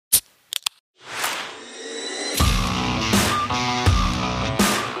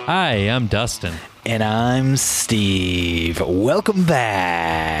Hi, I'm Dustin. And I'm Steve. Welcome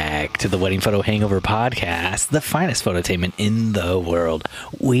back to the Wedding Photo Hangover Podcast, the finest phototainment in the world.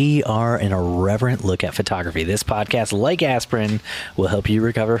 We are an irreverent look at photography. This podcast, like aspirin, will help you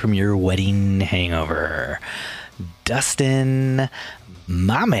recover from your wedding hangover. Dustin,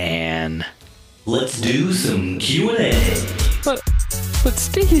 my man, let's do some Q&A. But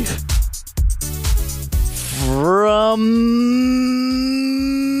Steve... From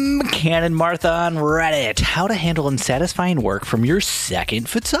Canon Martha on Reddit, how to handle unsatisfying work from your second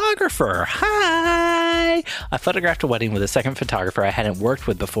photographer. Hi! I photographed a wedding with a second photographer I hadn't worked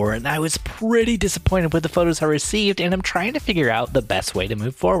with before, and I was pretty disappointed with the photos I received, and I'm trying to figure out the best way to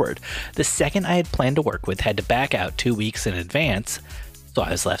move forward. The second I had planned to work with had to back out 2 weeks in advance, so I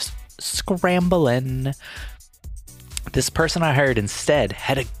was left scrambling. This person I hired instead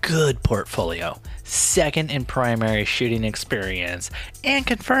had a good portfolio, second in primary shooting experience, and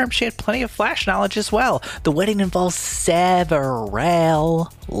confirmed she had plenty of flash knowledge as well. The wedding involves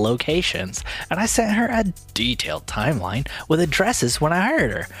several locations, and I sent her a detailed timeline with addresses when I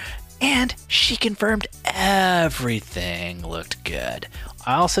hired her. And she confirmed everything looked good.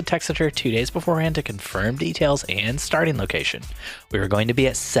 I also texted her 2 days beforehand to confirm details and starting location. We were going to be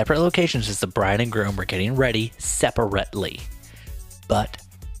at separate locations as the bride and groom were getting ready separately. But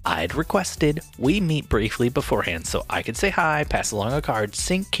I'd requested we meet briefly beforehand so I could say hi, pass along a card,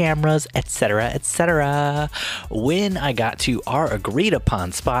 sync cameras, etc., etc. When I got to our agreed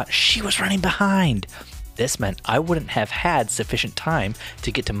upon spot, she was running behind. This meant I wouldn't have had sufficient time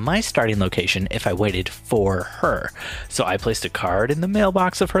to get to my starting location if I waited for her. So I placed a card in the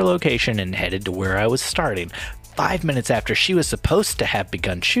mailbox of her location and headed to where I was starting. 5 minutes after she was supposed to have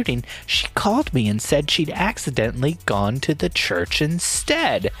begun shooting, she called me and said she'd accidentally gone to the church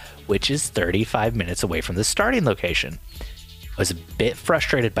instead, which is 35 minutes away from the starting location. I was a bit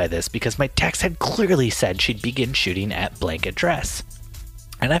frustrated by this because my text had clearly said she'd begin shooting at blank address.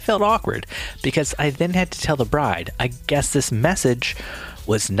 And I felt awkward because I then had to tell the bride. I guess this message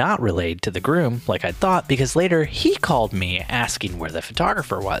was not relayed to the groom like I thought because later he called me asking where the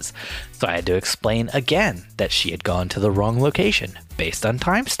photographer was. So I had to explain again that she had gone to the wrong location based on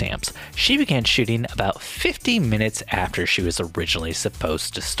timestamps. She began shooting about 50 minutes after she was originally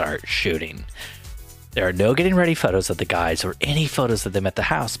supposed to start shooting. There are no getting ready photos of the guys or any photos of them at the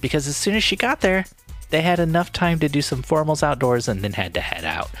house because as soon as she got there, they had enough time to do some formals outdoors and then had to head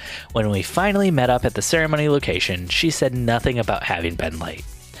out. When we finally met up at the ceremony location, she said nothing about having been late.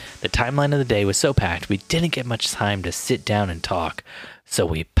 The timeline of the day was so packed, we didn't get much time to sit down and talk. So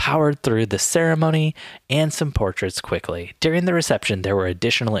we powered through the ceremony and some portraits quickly. During the reception, there were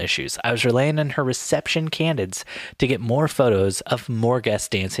additional issues. I was relying on her reception candids to get more photos of more guests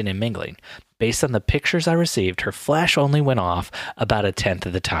dancing and mingling. Based on the pictures I received, her flash only went off about a tenth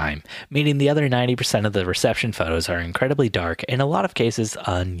of the time, meaning the other 90% of the reception photos are incredibly dark and in a lot of cases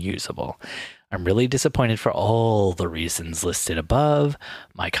unusable. I'm really disappointed for all the reasons listed above.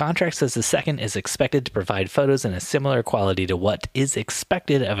 My contract says the second is expected to provide photos in a similar quality to what is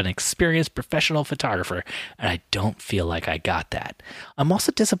expected of an experienced professional photographer, and I don't feel like I got that. I'm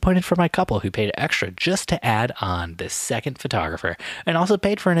also disappointed for my couple who paid extra just to add on this second photographer, and also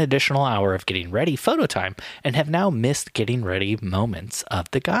paid for an additional hour of getting ready photo time, and have now missed getting ready moments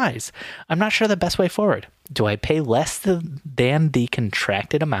of the guys. I'm not sure the best way forward. Do I pay less than the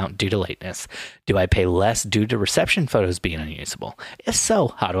contracted amount due to lateness? Do I pay less due to reception photos being unusable? If so,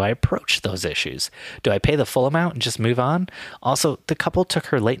 how do I approach those issues? Do I pay the full amount and just move on? Also, the couple took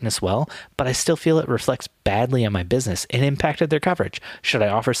her lateness well, but I still feel it reflects badly on my business and impacted their coverage. Should I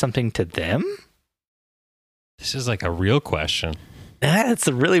offer something to them? This is like a real question. That's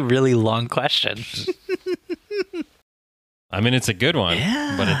a really, really long question. I mean, it's a good one,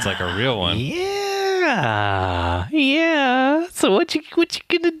 but it's like a real one. Yeah. So what you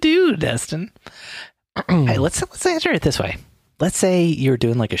gonna do, Dustin? Hey, let's answer it this way. Let's say you're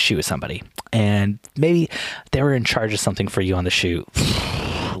doing like a shoot with somebody, and maybe they were in charge of something for you on the shoot.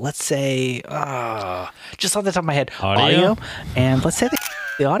 Let's say, just off the top of my head, audio, and let's say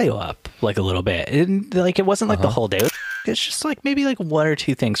the audio up like a little bit, and like it wasn't like the whole day. It's just like maybe like one or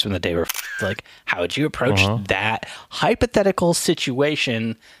two things from the day were like, how would you approach that hypothetical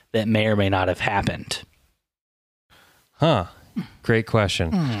situation that may or may not have happened? Great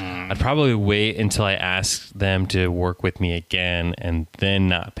question. I'd probably wait until I asked them to work with me again and then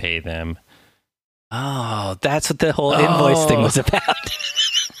not pay them. Oh, that's what the whole invoice thing was about.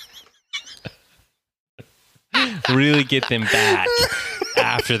 Really get them back.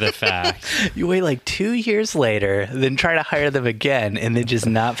 after the fact. You wait like 2 years later, then try to hire them again, and then just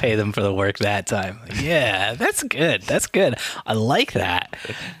not pay them for the work that time. Yeah, that's good. That's good. I like that.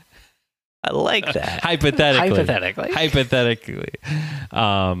 Hypothetically.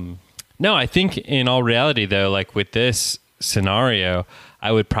 No, I think in all reality, though, like with this scenario,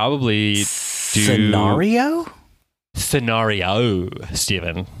 I would probably do scenario,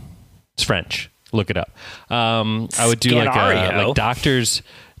 Stephen. It's French. Look it up. I would do like doctors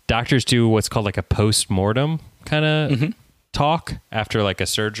do what's called like a post-mortem kind of talk after like a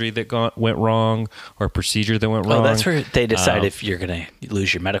surgery that went wrong or a procedure that went wrong. Oh, that's where they decide if you're going to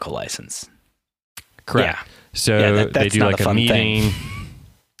lose your medical license. Correct. Yeah. So they do like a meeting.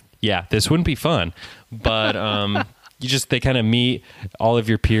 Yeah, this wouldn't be fun, but they kind of meet all of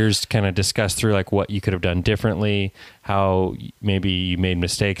your peers to kind of discuss through like what you could have done differently, how maybe you made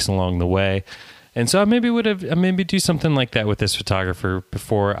mistakes along the way. And so I maybe do something like that with this photographer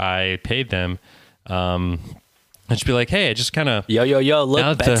before I paid them. I'd just be like, hey, I just kind of... Yo,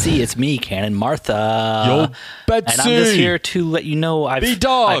 look, Betsy, it's me, Canon Martha. Yo, Betsy! And I'm just here to let you know I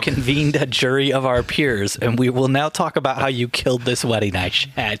convened a jury of our peers, and we will now talk about how you killed this wedding I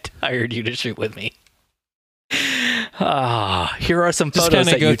hired you to shoot with me. Here are some photos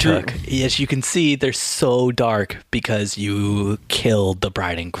that you took. As you can see, they're so dark because you killed the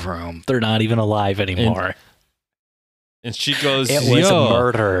bride and groom. They're not even alive anymore. And she goes, it was a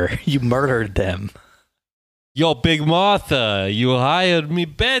murder. You murdered them. Yo, Big Martha, you hired me,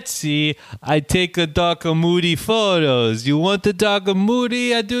 Betsy. I take a dark and moody photos. You want the dark and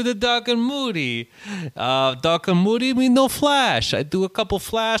moody? I do the dark and moody. Dark and moody mean no flash. I do a couple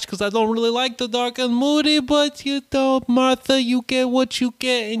flash because I don't really like the dark and moody, but you know, Martha, you get what you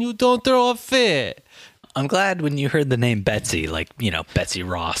get and you don't throw a fit. I'm glad when you heard the name Betsy, like, you know, Betsy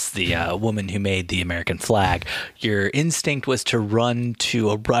Ross, the woman who made the American flag, your instinct was to run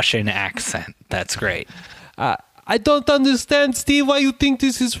to a Russian accent. That's great. I don't understand, Steve, why you think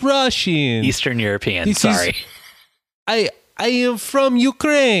this is Russian. Eastern European, sorry. I am from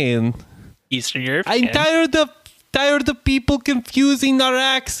Ukraine. Eastern European. I'm tired of people confusing our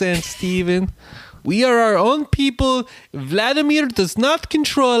accents, Steven. We are our own people. Vladimir does not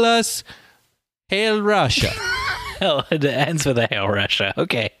control us. Hail Russia. It ends with a Hail Russia.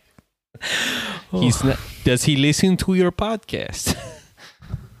 Okay. Does he listen to your podcast?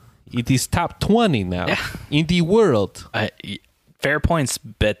 It is top 20 now in the world. Fair points,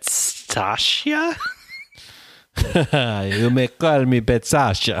 Betsasia. You may call me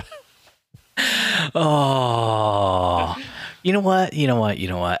Betsasia. Oh, you know what?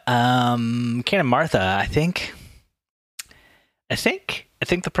 Canon Martha, I think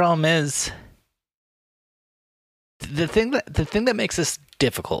the problem is the thing that makes this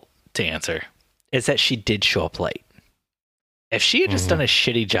difficult to answer is that she did show up late. If she had just done a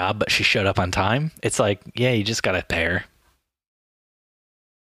shitty job, but she showed up on time, it's like, yeah, you just got to pay her.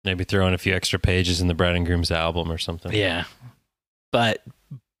 Maybe throw in a few extra pages in the bride and groom's album or something. Yeah. But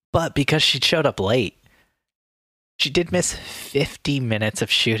because she showed up late, she did miss 50 minutes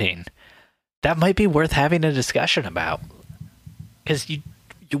of shooting. That might be worth having a discussion about. Because you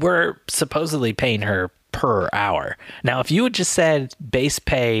were supposedly paying her per hour. Now, if you had just said base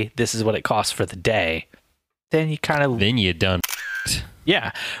pay, this is what it costs for the day, then you done.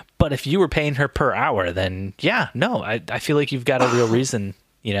 Yeah. But if you were paying her per hour, then I feel like you've got a real reason,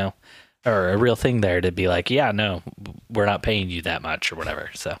 or a real thing there to be like, yeah, no, we're not paying you that much or whatever.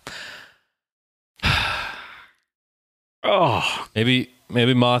 So, maybe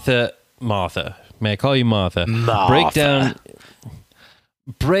Martha, may I call you Martha?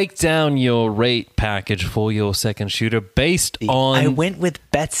 Break down your rate package for your second shooter based on... I went with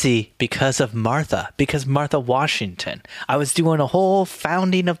Betsy because of Martha Washington. I was doing a whole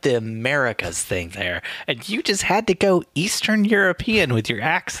founding of the Americas thing there, and you just had to go Eastern European with your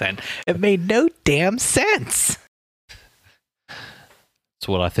accent. It made no damn sense. That's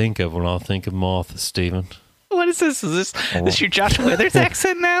what I think of when I think of Martha, Stephen. What is this? Is this your Josh Withers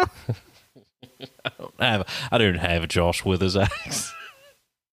accent now? I don't have a Josh Withers accent.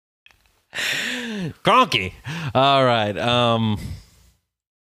 Cronky. All right.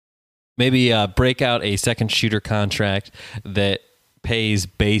 Maybe break out a second shooter contract that pays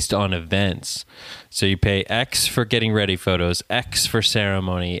based on events. So you pay X for getting ready photos, X for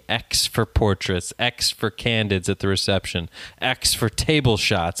ceremony, X for portraits, X for candids at the reception, X for table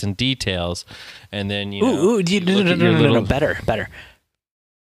shots and details, and then no, better.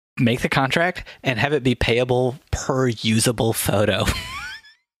 Make the contract and have it be payable per usable photo.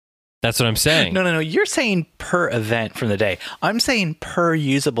 That's what I'm saying. No. You're saying per event from the day. I'm saying per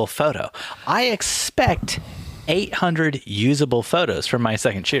usable photo. I expect 800 usable photos from my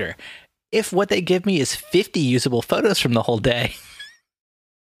second shooter. If what they give me is 50 usable photos from the whole day,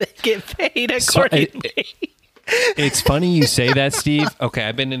 they get paid accordingly. It's funny you say that, Steve. Okay,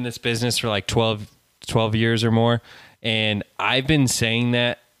 I've been in this business for like 12 years or more, and I've been saying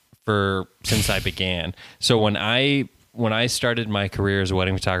that since I began. So when I started my career as a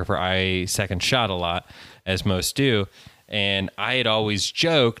wedding photographer, I second shot a lot, as most do, and I had always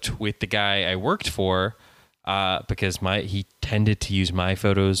joked with the guy I worked for because he tended to use my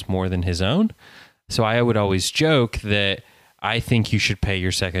photos more than his own. So I would always joke that I think you should pay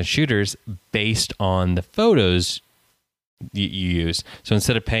your second shooters based on the photos you use. So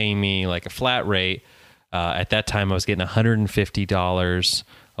instead of paying me like a flat rate, at that time I was getting $150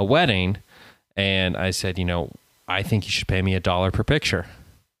 a wedding, and I said, I think you should pay me $1 per picture.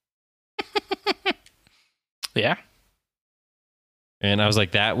 Yeah. And I was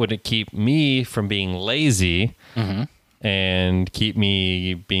like, that would keep me from being lazy and keep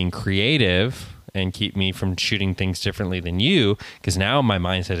me being creative and keep me from shooting things differently than you, because now my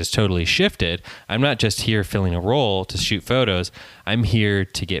mindset has totally shifted. I'm not just here filling a role to shoot photos. I'm here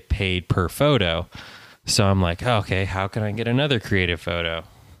to get paid per photo. So I'm like, okay, how can I get another creative photo?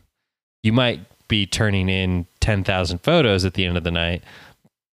 You might be turning in 10,000 photos at the end of the night,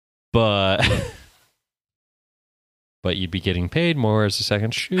 but you'd be getting paid more as a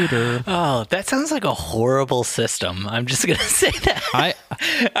second shooter. Oh, that sounds like a horrible system. I'm just going to say that.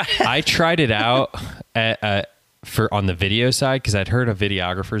 I tried it out on the video side because I'd heard of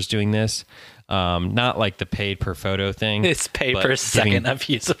videographers doing this. Not like the paid per photo thing. It's pay per second of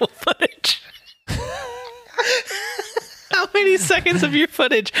usable footage. How many seconds of your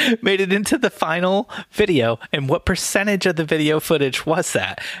footage made it into the final video, and what percentage of the video footage was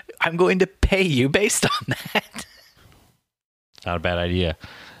that? I'm going to pay you based on that. Not a bad idea.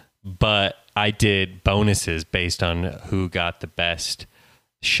 But I did bonuses based on who got the best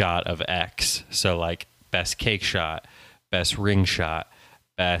shot of X. So like best cake shot, best ring shot,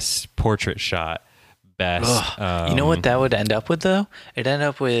 best portrait shot, best... you know what that would end up with, though? It'd end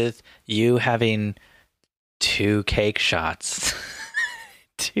up with you having 2 cake shots.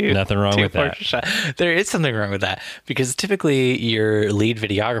 Nothing wrong with that. There is something wrong with that, because typically your lead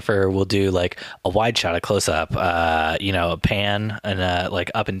videographer will do like a wide shot, a close up, a pan, and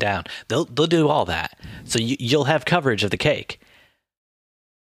like up and down. They'll do all that, so you'll have coverage of the cake.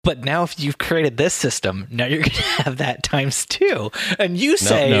 But now if you've created this system, now you're going to have that times 2. And you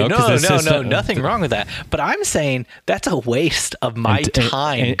say, no, nothing wrong with that. But I'm saying that's a waste of my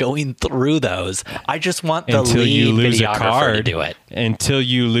time going through those. I just want the lead videographer to do it. Until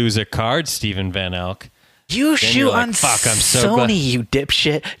you lose a card, Steven Van Elk. You shoot on Sony, you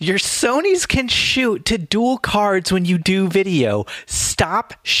dipshit. Your Sonys can shoot to dual cards when you do video.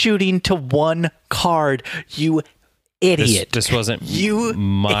 Stop shooting to one card, you idiot. This wasn't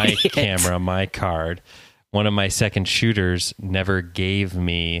my idiot. Camera, my card. One of my second shooters never gave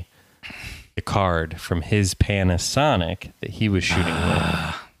me the card from his Panasonic that he was shooting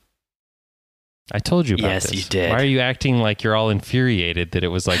with. I told you about this. Yes, you did. Why are you acting like you're all infuriated that it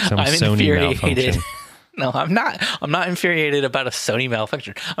was like some Sony malfunction? No, I'm not. I'm not infuriated about a Sony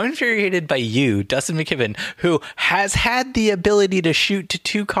malfunction. I'm infuriated by you, Dustin McKibben, who has had the ability to shoot to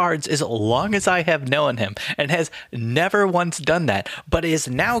 2 cards as long as I have known him and has never once done that, but is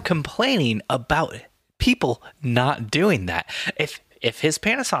now complaining about people not doing that. If his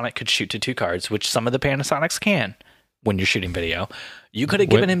Panasonic could shoot to 2 cards, which some of the Panasonics can when you're shooting video, you could have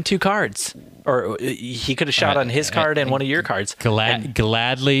given him 2 cards, or he could have shot on his card and one of your cards. Gladly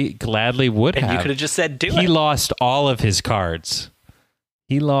would have. And you could have just said, do it. He lost all of his cards.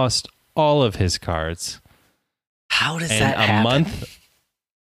 How does that happen?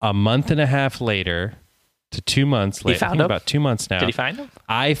 A month and a half later to 2 months later, I think about 2 months now. Did he find them?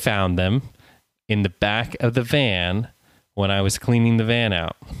 I found them in the back of the van when I was cleaning the van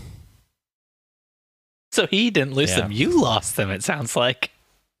out. So he didn't lose them. You lost them, it sounds like.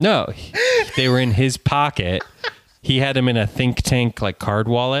 No, they were in his pocket. He had them in a Think Tank like card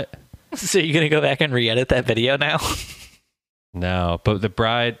wallet. So you're going to go back and re-edit that video now? No, but the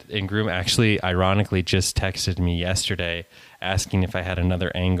bride and groom actually, ironically, just texted me yesterday asking if I had another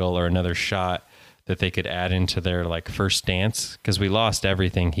angle or another shot that they could add into their like first dance, because we lost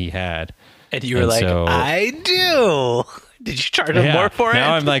everything he had. And you were like, I do. Did you charge him more for it?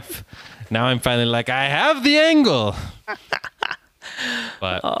 Now I'm finally like, I have the angle.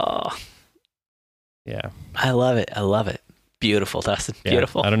 But yeah, I love it. Beautiful, Dustin. Yeah,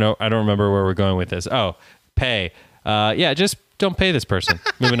 beautiful. I don't know. I don't remember where we're going with this. Oh, pay. Just don't pay this person.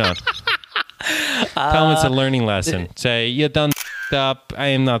 Moving on. Tell them it's a learning lesson. Say, you done up. I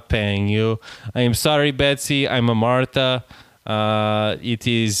am not paying you. I am sorry, Betsy. I'm a Martha. It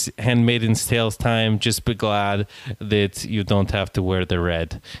is Handmaid's Tale time. Just be glad that you don't have to wear the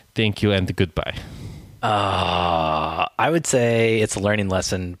red. Thank you and goodbye. I would say it's a learning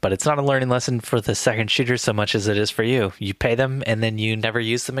lesson, but it's not a learning lesson for the second shooter so much as it is for you. You pay them and then you never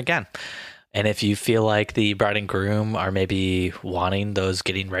use them again. And if you feel like the bride and groom are maybe wanting those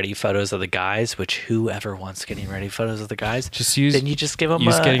getting ready photos of the guys, which whoever wants getting ready photos of the guys, then you just give them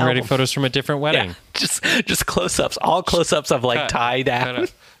getting album. ready photos from a different wedding. Yeah, just close-ups, all close-ups of like tie down,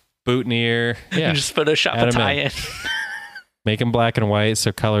 boutonniere. Yeah, just Photoshop a tie in. Make them black and white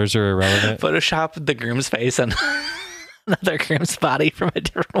so colors are irrelevant. Photoshop the groom's face and another groom's body from a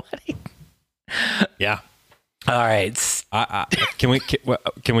different wedding. Yeah. All right. Can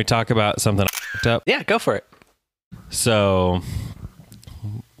we talk about something I fucked up? Yeah, go for it. So,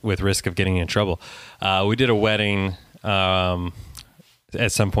 with risk of getting in trouble, we did a wedding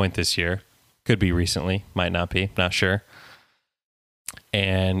at some point this year. Could be recently, might not be, not sure.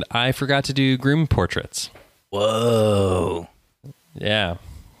 And I forgot to do groom portraits. Whoa. Yeah.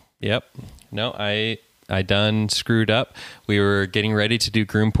 Yep. No, I done screwed up. We were getting ready to do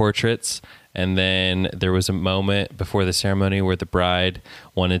groom portraits, and then there was a moment before the ceremony where the bride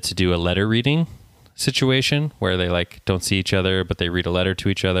wanted to do a letter reading situation where they like don't see each other, but they read a letter to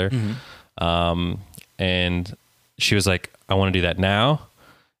each other. Mm-hmm. And she was like, I want to do that now.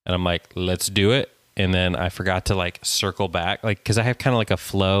 And I'm like, let's do it. And then I forgot to like circle back, like, cause I have kind of like a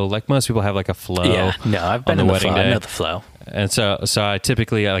flow, like most people have like a flow. Yeah, no, I've been in the wedding flow. I know the flow. And so I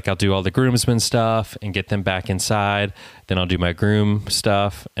typically like, I'll do all the groomsmen stuff and get them back inside. Then I'll do my groom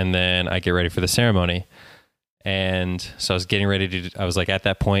stuff. And then I get ready for the ceremony. And so I was like at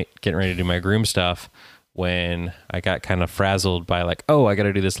that point, getting ready to do my groom stuff when I got kind of frazzled by like, oh, I got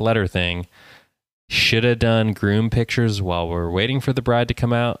to do this letter thing. Should have done groom pictures while we're waiting for the bride to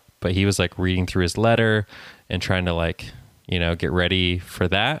come out. But he was like reading through his letter and trying to like, you know, get ready for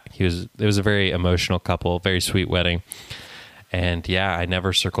that. It was a very emotional couple, very sweet wedding. And yeah, I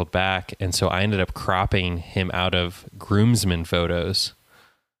never circled back. And so I ended up cropping him out of groomsmen photos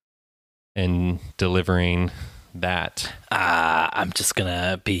and delivering that. I'm just going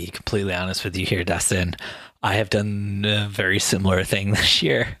to be completely honest with you here, Dustin. I have done a very similar thing this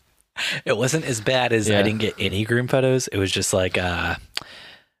year. It wasn't as bad as I didn't get any groom photos. It was just like,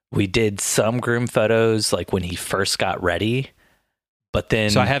 we did some groom photos like when he first got ready, but then...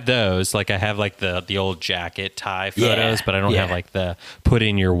 So I have those, like I have like the old jacket tie photos, but I don't have like the put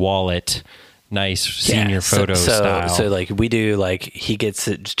in your wallet, nice senior photo style. So like we do like he gets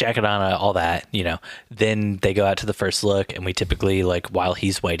his jacket on, all that, you know, then they go out to the first look and we typically like while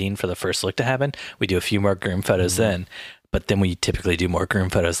he's waiting for the first look to happen, we do a few more groom photos then, but then we typically do more groom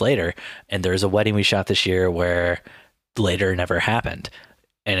photos later. And there's a wedding we shot this year where later never happened.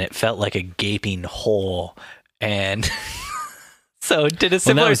 And it felt like a gaping hole. And so did a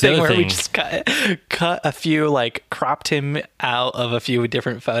similar thing where we just cut a few, like cropped him out of a few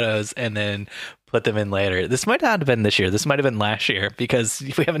different photos and then put them in later. This might not have been this year. This might have been last year because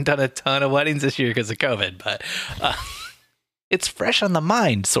we haven't done a ton of weddings this year because of COVID. But it's fresh on the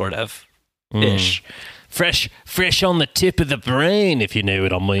mind, sort of, ish. Fresh on the tip of the brain, if you know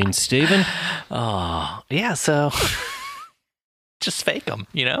what I mean, Stephen. Oh, yeah. So... just fake them,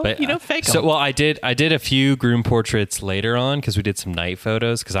 you know? Fake them. So, well, I did a few groom portraits later on because we did some night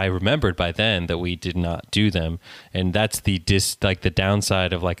photos because I remembered by then that we did not do them. And that's the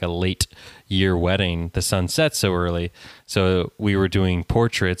downside of like a late year wedding. The sun sets so early. So we were doing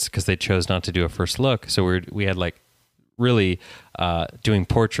portraits because they chose not to do a first look. So we had like really doing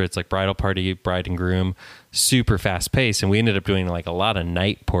portraits like bridal party, bride and groom, super fast paced. And we ended up doing like a lot of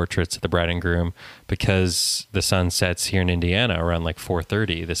night portraits of the bride and groom because the sun sets here in Indiana around like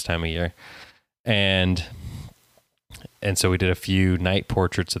 4:30 this time of year. And so we did a few night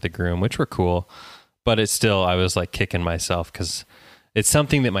portraits of the groom, which were cool, but it's still, I was like kicking myself because it's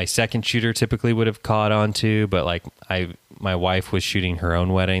something that my second shooter typically would have caught on to, but like my wife was shooting her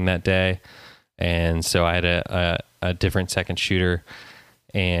own wedding that day. And so I had a different second shooter,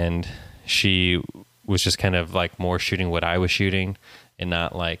 and she was just kind of like more shooting what I was shooting and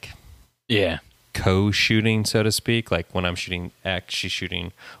not like co-shooting, so to speak. Like when I'm shooting X, she's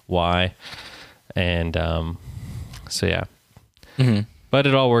shooting Y. And so yeah. Mm-hmm. But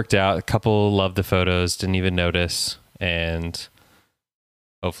it all worked out. A couple loved the photos, didn't even notice, and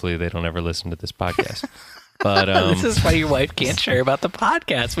hopefully they don't ever listen to this podcast. But this is why your wife can't share about the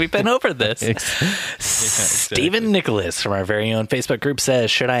podcast. We've been over this. Exactly. Stephen Nicholas from our very own Facebook group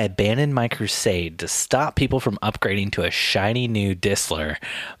says, should I abandon my crusade to stop people from upgrading to a shiny new Distler,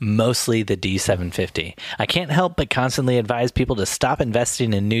 mostly the D750? I can't help but constantly advise people to stop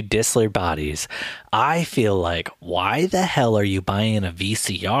investing in new Distler bodies. I feel like, why the hell are you buying a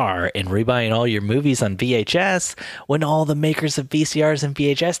VCR and rebuying all your movies on VHS when all the makers of VCRs and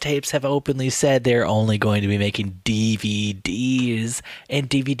VHS tapes have openly said they're only going to be making DVDs and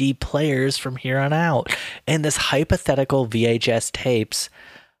DVD players from here on out? And this hypothetical VHS tapes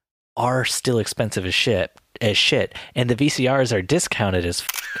are still expensive as shit, and the VCRs are discounted as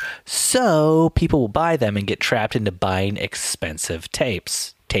so people will buy them and get trapped into buying expensive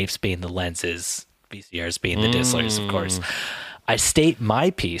tapes being the lenses, VCRs being the Distlers, of course. I state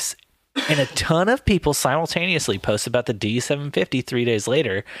my piece, and a ton of people simultaneously post about the D750 3 days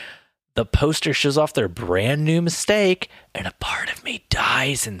later. The poster shows off their brand new mistake, and a part of me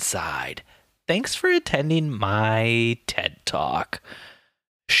dies inside. Thanks for attending my TED Talk.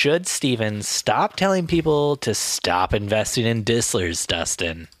 Should Steven stop telling people to stop investing in Distlers,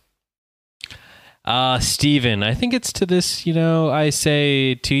 Dustin? Steven, I think it's to this, I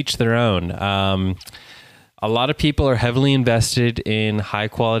say to each their own. A lot of people are heavily invested in high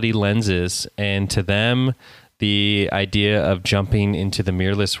quality lenses, and to them, the idea of jumping into the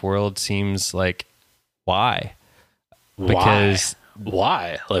mirrorless world seems like, why? Because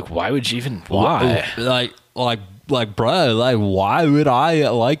why? Like, why would you even? Why? Like, bro, like, why would I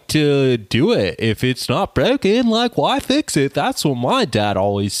like to do it if it's not broken? Like, why fix it? That's what my dad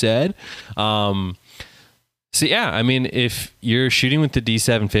always said. So yeah, I mean, if you're shooting with the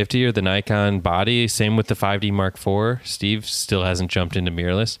D750 or the Nikon body, same with the 5D Mark IV. Steve still hasn't jumped into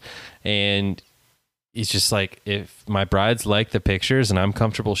mirrorless, and he's just like, if my brides like the pictures and I'm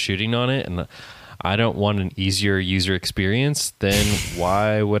comfortable shooting on it, and I don't want an easier user experience, then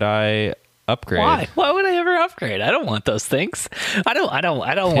why would I upgrade? Why would I ever upgrade? I don't want those things. I don't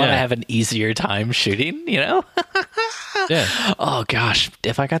want to have an easier time shooting, Yeah. Oh gosh,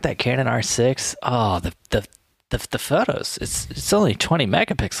 if I got that Canon R6, the photos, it's only 20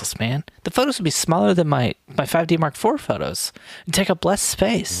 megapixels, man. The photos would be smaller than my 5D Mark IV photos and take up less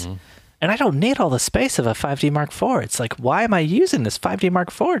space. Mm-hmm. And I don't need all the space of a 5D Mark IV. It's like, why am I using this 5D Mark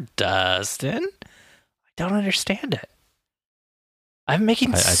IV, Dustin? I don't understand it. I'm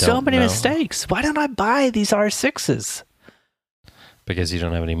making so many mistakes. Why don't I buy these R6s? Because you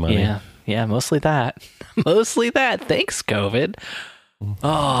don't have any money. Yeah, mostly that. Mostly that. Thanks, COVID.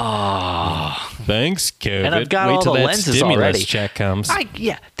 Oh, thanks, COVID. And I've got all the lenses already. Check comes.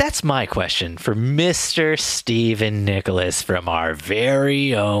 That's my question for Mr. Stephen Nicholas from our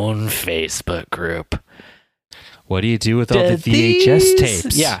very own Facebook group. What do you do with all the VHS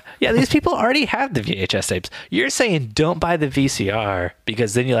tapes? Yeah, these people already have the VHS tapes. You're saying don't buy the VCR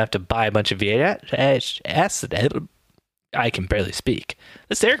because then you'll have to buy a bunch of VHS. I can barely speak.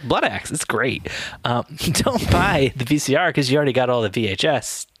 That's Eric Bloodaxe. It's great. Don't buy the VCR because you already got all the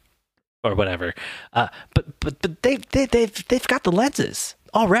VHS or whatever. But they've got the lenses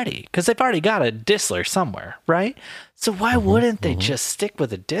already because they've already got a Distler somewhere, right? So why wouldn't they just stick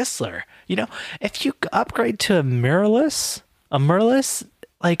with a Distler? If you upgrade to a mirrorless,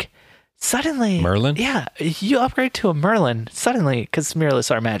 like suddenly Merlin, you upgrade to a Merlin suddenly because mirrorless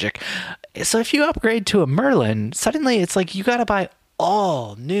are magic. So if you upgrade to a Merlin, suddenly it's like you got to buy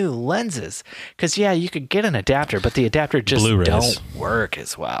all new lenses because you could get an adapter, but the adapter just don't work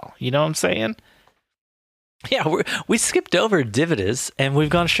as well. You know what I'm saying? Yeah, we skipped over Dividus and we've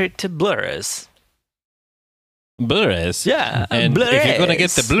gone straight to Blu-rays. Blu-rays, yeah, and Blu-rays. If you're gonna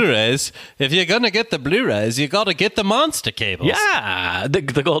get the Blu-rays, you gotta get the monster cables. Yeah, the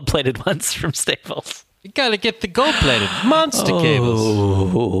gold-plated ones from Staples. You gotta get the gold-plated monster cables.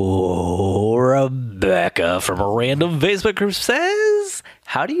 Rebecca from a random Facebook group says,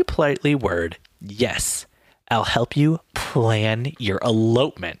 how do you politely word, yes, I'll help you plan your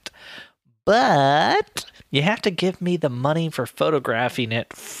elopement, but you have to give me the money for photographing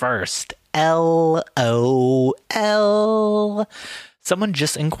it first. LOL. Someone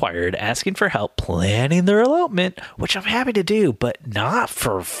just inquired asking for help planning their elopement, which I'm happy to do, but not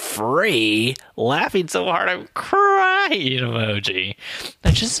for free. Laughing so hard I'm crying emoji.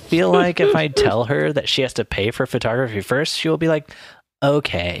 I just feel like if I tell her that she has to pay for photography first, she will be like,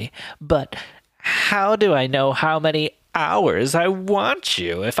 okay, but how do I know how many hours I want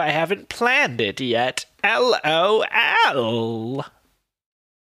you if I haven't planned it yet? LOL.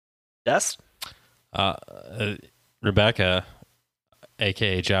 Dust? Rebecca,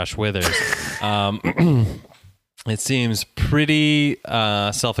 aka Josh Withers. It seems pretty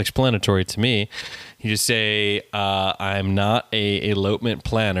self-explanatory to me. You just say, I'm not a elopement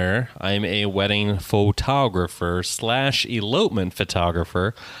planner. I'm a wedding photographer / elopement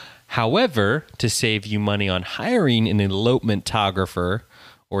photographer. However, to save you money on hiring an elopement photographer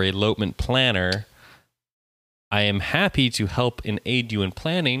or elopement planner, I am happy to help and aid you in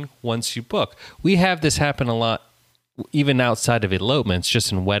planning once you book. We have this happen a lot, even outside of elopements,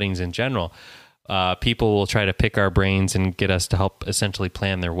 just in weddings in general. People will try to pick our brains and get us to help essentially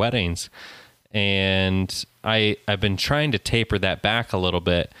plan their weddings. And I've been trying to taper that back a little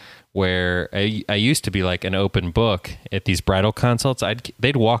bit, where I used to be like an open book at these bridal consults.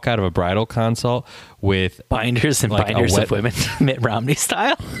 They'd walk out of a bridal consult with binders and like binders of women, Mitt Romney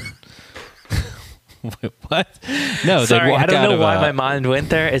style. What? No, sorry, I don't know why my mind went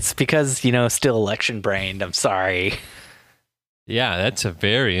there. It's because, still election brained. I'm sorry. Yeah, that's a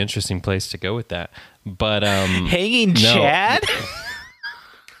very interesting place to go with that. But hanging Chad?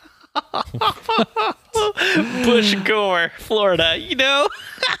 Bush Gore, Florida, I know.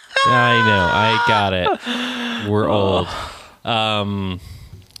 I got it. We're old.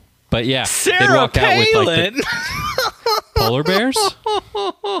 But yeah, Sarah they'd walk Palin. Out with like the polar bears.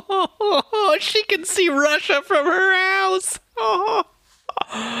 She can see Russia from her house.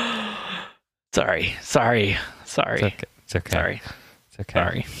 Sorry. It's okay. Sorry. It's okay.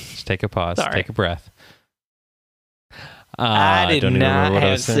 Sorry. Just take a pause. Sorry. Take a breath. I did not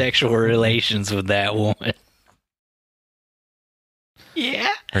have sexual relations with that woman. Yeah.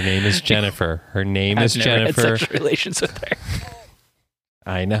 Her name is Jennifer. I've never had sexual relations with her.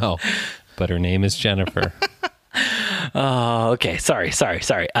 I know, but her name is Jennifer. Oh, okay. Sorry. So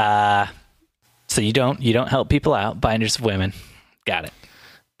you don't help people out. Binders of women. Got it.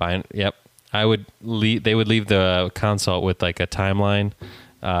 Yep. They would leave the consult with like a timeline,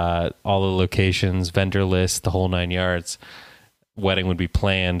 all the locations, vendor list, the whole 9 yards. Wedding would be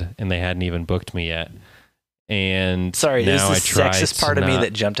planned, and they hadn't even booked me yet. And sorry, there's the sexist part of me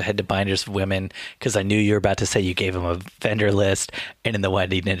that jumped ahead to Binders of Women because I knew you were about to say you gave them a vendor list, and in the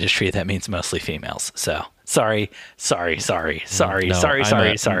wedding industry, that means mostly females. So sorry. Male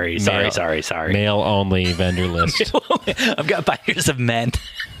only vendor list. I've got Binders of men.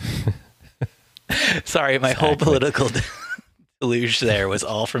 Sorry, my whole political deluge there was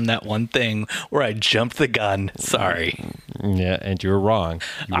all from that one thing where I jumped the gun. Sorry. Yeah, and you were wrong.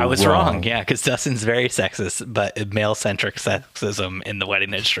 I was wrong, yeah, because Dustin's very sexist, but male-centric sexism in the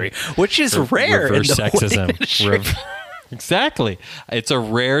wedding industry, which is rare in the sexism. Wedding industry. Exactly. It's a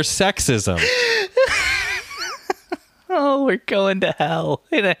rare sexism. Oh, we're going to hell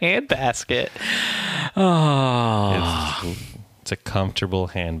in a handbasket. Oh. It's a comfortable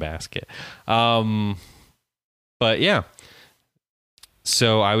handbasket. But yeah.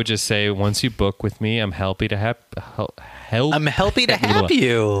 So I would just say, once you book with me, I'm happy to have you. I'm happy to have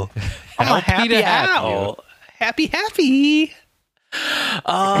you. Happy.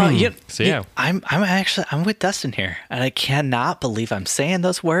 So yeah, I'm with Dustin here, and I cannot believe I'm saying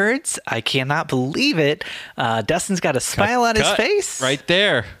those words. I cannot believe it. Dustin's got a smile on his face. Right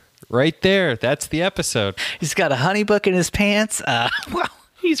there. That's the episode. He's got a honey book in his pants. Wow,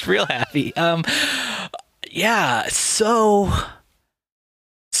 he's real happy. Yeah.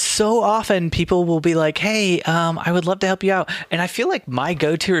 So often people will be like, hey, I would love to help you out. And I feel like my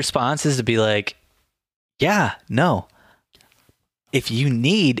go-to response is to be like, yeah, no. If you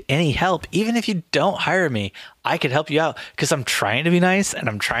need any help, even if you don't hire me, I could help you out because I'm trying to be nice and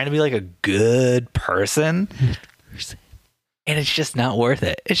I'm trying to be like a good person. And it's just not worth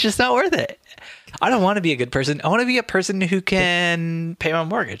it. I don't want to be a good person. I want to be a person who can pay my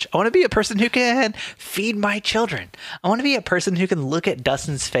mortgage. I want to be a person who can feed my children. I want to be a person who can look at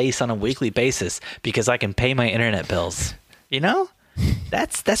Dustin's face on a weekly basis because I can pay my internet bills.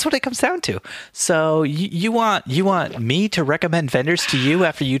 That's what it comes down to. So you want me to recommend vendors to you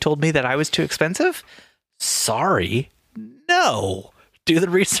after you told me that I was too expensive? Sorry. No. Do the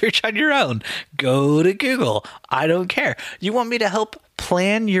research on your own. Go to Google. I don't care. You want me to help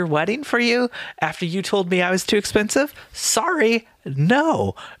plan your wedding for you after you told me I was too expensive? Sorry.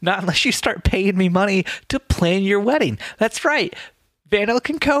 No. Not unless you start paying me money to plan your wedding. That's right. Van Elk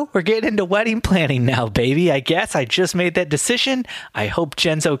 & Co., we're getting into wedding planning now, baby. I guess I just made that decision. I hope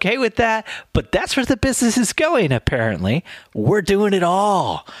Jen's okay with that, but that's where the business is going, apparently. We're doing it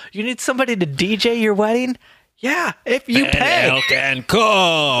all. You need somebody to DJ your wedding? Yeah, if you pay. Van Elk &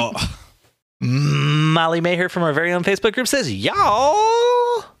 Co. Molly Maher from our very own Facebook group says,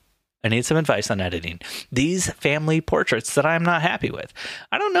 y'all. I need some advice on editing these family portraits that I'm not happy with.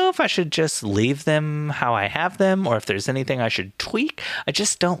 I don't know if I should just leave them how I have them or if there's anything I should tweak. I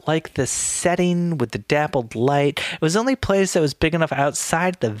just don't like the setting with the dappled light. It was the only place that was big enough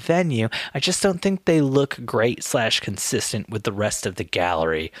outside the venue. I just don't think they look great / consistent with the rest of the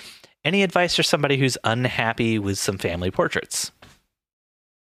gallery. Any advice for somebody who's unhappy with some family portraits?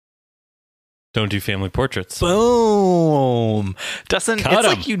 Don't do family portraits. Boom. Dustin, it's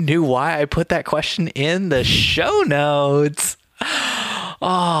like you knew why I put that question in the show notes.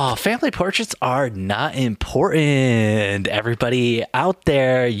 Oh, family portraits are not important. Everybody out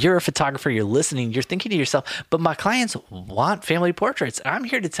there, you're a photographer, you're listening, you're thinking to yourself, but my clients want family portraits. I'm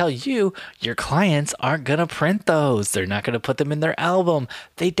here to tell you, your clients aren't going to print those. They're not going to put them in their album.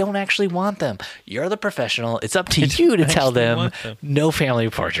 They don't actually want them. You're the professional. It's up to you to tell them no family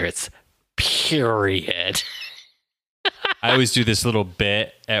portraits. Period. I always do this little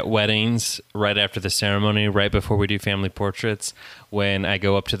bit at weddings right after the ceremony, right before we do family portraits, when I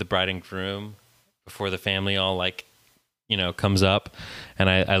go up to the bride and groom before the family all comes up, and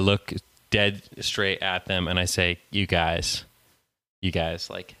I look dead straight at them and I say, you guys,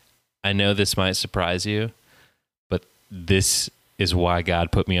 like, I know this might surprise you, but this is why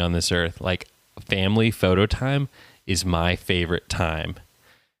God put me on this earth. Like, family photo time is my favorite time.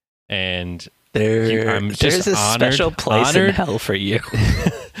 And there's a special place in hell for you.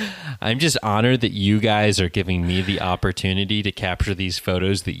 I'm just honored that you guys are giving me the opportunity to capture these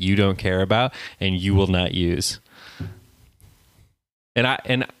photos that you don't care about and you will not use. And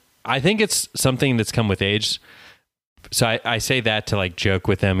I think it's something that's come with age. So I say that to like joke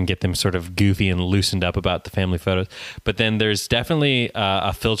with them and get them sort of goofy and loosened up about the family photos. But then there's definitely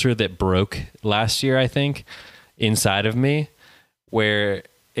a filter that broke last year, I think, inside of me, where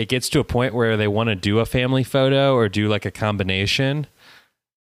it gets to a point where they want to do a family photo or do like a combination.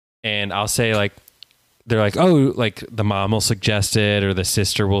 And I'll say like, they're like, oh, like the mom will suggest it or the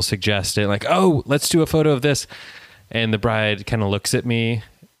sister will suggest it. Like, oh, let's do a photo of this. And the bride kind of looks at me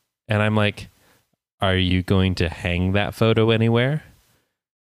and I'm like, are you going to hang that photo anywhere?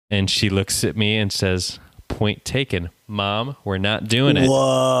 And she looks at me and says, point taken, Mom, we're not doing it.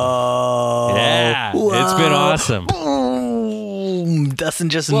 Whoa. Yeah. Whoa. It's been awesome. Dustin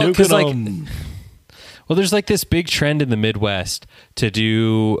just nuking them. Well, there's like this big trend in the Midwest to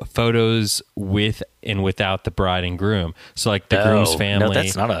do photos with and without the bride and groom. So like the groom's family. No,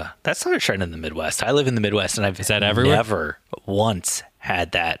 that's not a trend in the Midwest. I live in the Midwest and Is that everywhere? Never once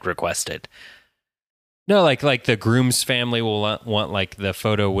had that requested. No, like the groom's family will want like the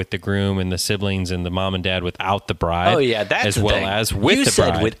photo with the groom and the siblings and the mom and dad without the bride. Oh yeah, that's as well as with you the bride.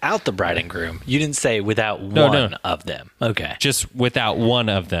 You said without the bride and groom. You didn't say without one of them. Okay, just without one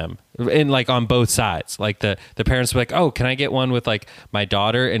of them, and like on both sides. Like the parents were like, "Oh, can I get one with like my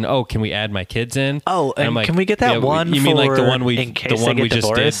daughter?" And "Oh, can we add my kids in?" Oh, and I'm like, can we get that one? You mean like the one we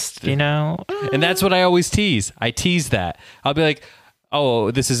just did? You know, and that's what I always tease. I tease that. I'll be like,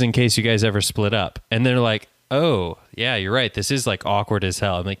 oh, this is in case you guys ever split up. And they're like, oh, yeah, you're right. This is like awkward as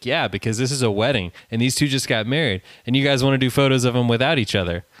hell. I'm like, yeah, because this is a wedding and these two just got married and you guys want to do photos of them without each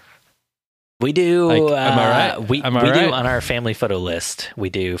other. We do. Like, am I right? We do on our family photo list. We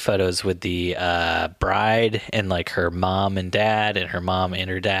do photos with the bride and like her mom and dad and her mom and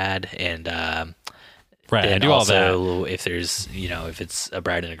her dad. And right, I do also, all that. If there's, if it's a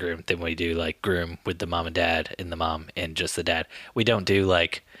bride and a groom, then we do like groom with the mom and dad and the mom and just the dad. We don't do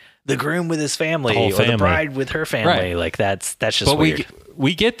like the groom with his family or the bride with her family. Right. Like that's just weird.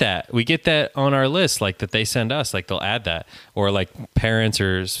 We get that. We get that on our list, like that they send us, like they'll add that. Or like parents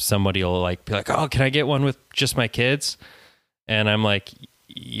or somebody will like be like, oh, can I get one with just my kids? And I'm like,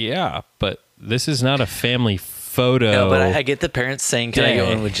 yeah, but this is not a family photo. No, but I get the parents saying, can I get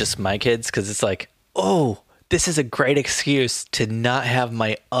one with just my kids? Because it's like, oh, this is a great excuse to not have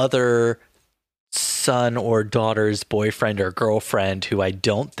my other son or daughter's boyfriend or girlfriend who I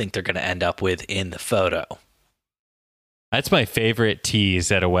don't think they're going to end up with in the photo. That's my favorite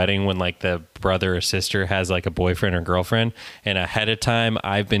tease at a wedding, when like the brother or sister has like a boyfriend or girlfriend, and ahead of time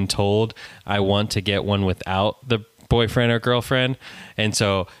I've been told I want to get one without the boyfriend or girlfriend. And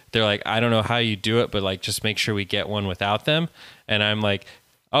so they're like, I don't know how you do it, but like just make sure we get one without them. And I'm like,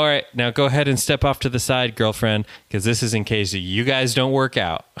 all right, now go ahead and step off to the side, girlfriend, because this is in case you guys don't work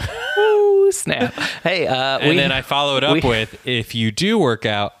out. Ooh, snap. Hey, then I follow it up with, if you do work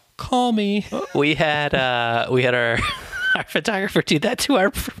out, call me. We had our photographer do that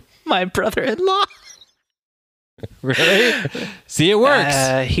to my brother-in-law. Really? See, it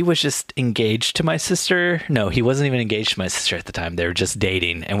works. He was just engaged to my sister. No, he wasn't even engaged to my sister at the time. They were just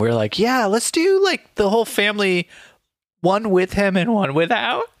dating. And we were like, yeah, let's do like the whole family, one with him and one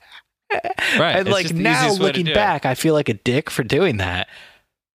without. Right. And like now looking back, I feel like a dick for doing that.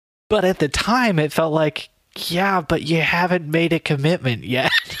 But at the time, it felt like, yeah, but you haven't made a commitment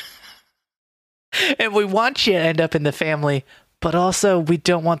yet. And we want you to end up in the family, but also we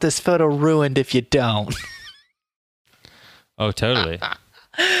don't want this photo ruined if you don't. Oh, totally.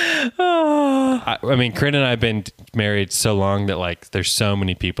 I mean, Corinne and I have been married so long that like there's so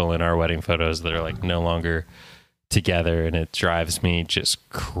many people in our wedding photos that are like no longer together, and it drives me just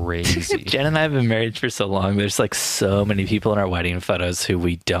crazy. Jen and I have been married for so long. There's like so many people in our wedding photos who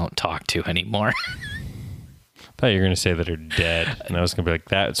we don't talk to anymore. I thought you were going to say that are dead, and I was going to be like,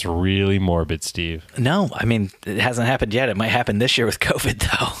 that's really morbid, Steve. No, I mean, it hasn't happened yet. It might happen this year with COVID,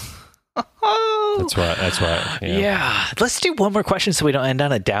 though. That's why. Yeah. Let's do one more question so we don't end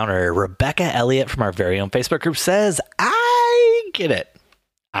on a downer. Rebecca Elliott from our very own Facebook group says, I get it.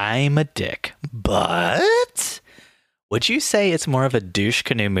 I'm a dick, but would you say it's more of a douche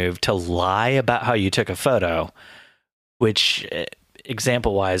canoe move to lie about how you took a photo, which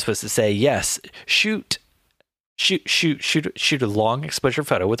example wise was to say, yes, shoot a long exposure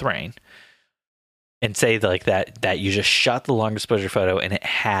photo with rain, and say like that you just shot the long exposure photo and it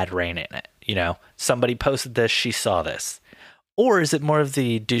had rain in it. You know, somebody posted this, she saw this. Or is it more of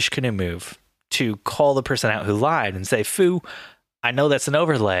the douche canoe move to call the person out who lied and say, foo, I know that's an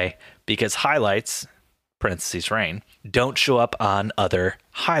overlay because highlights, parentheses rain, don't show up on other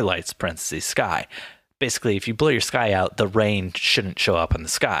highlights, parentheses sky. Basically, if you blow your sky out, the rain shouldn't show up on the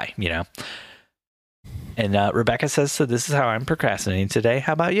sky, you know? And Rebecca says, so this is how I'm procrastinating today.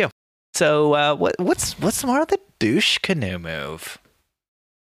 How about you? So what's more of the douche canoe move?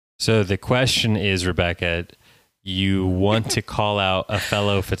 So the question is, Rebecca, you want to call out a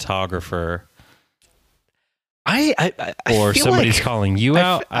fellow photographer, or somebody's like calling you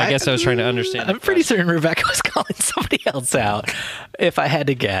out? I guess I was trying to understand. I'm pretty certain Rebecca was calling somebody else out, if I had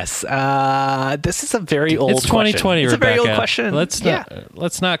to guess. This is a very old question. It's 2020, Rebecca. It's a very old question.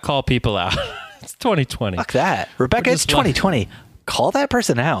 Let's not call people out. It's 2020. Fuck that. Rebecca, it's 2020. Call that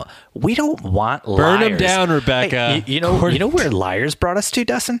person out. We don't want liars. Burn them down, Rebecca. Hey, you know where liars brought us to,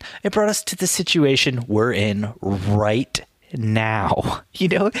 Dustin? It brought us to the situation we're in right now. You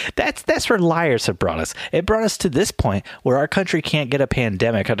know, that's where liars have brought us. It brought us to this point where our country can't get a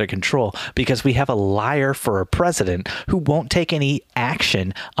pandemic under control because we have a liar for a president who won't take any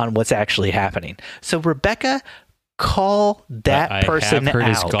action on what's actually happening. So, Rebecca, call that person out. I have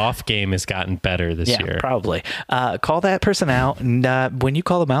heard his golf game has gotten better this year. Probably. Call that person out, and when you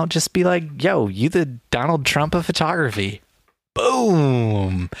call them out, just be like, "Yo, you the Donald Trump of photography."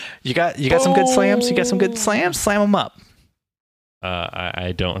 Boom. You got some good slams. You got some good slams. Slam them up.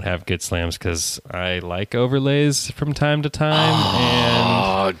 I don't have good slams because I like overlays from time to time,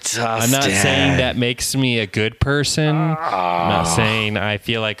 and Dustin. I'm not saying that makes me a good person. I'm not saying I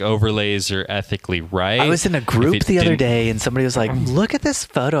feel like overlays are ethically right. I was in a group the other day, and somebody was like, "Look at this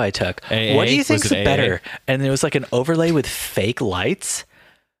photo I took. What do you think's better?" And there was like an overlay with fake lights,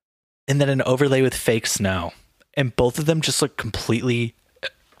 and then an overlay with fake snow, and both of them just look completely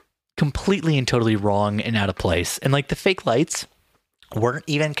and totally wrong and out of place. And like the fake lights weren't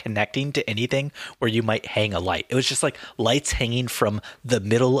even connecting to anything where you might hang a light. It was just like lights hanging from the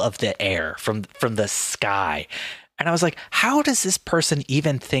middle of the air, from the sky. And I was like, how does this person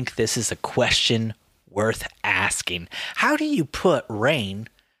even think this is a question worth asking? How do you put rain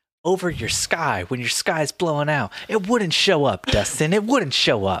over your sky when your sky's blowing out? It wouldn't show up, Dustin. It wouldn't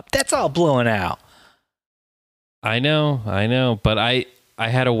show up. That's all blowing out. I know. But I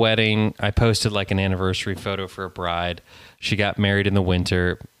had a wedding. I posted like an anniversary photo for a bride. She got married in the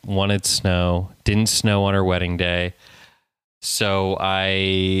winter, wanted snow, didn't snow on her wedding day. So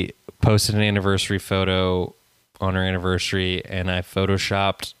I posted an anniversary photo on her anniversary, and I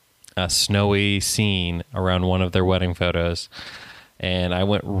photoshopped a snowy scene around one of their wedding photos. And I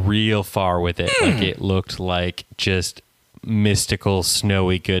went real far with it. Like it looked like just mystical,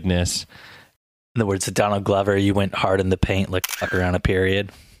 snowy goodness. In the words of Donald Glover, you went hard in the paint like fuck around a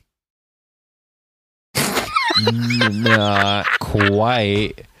period. Not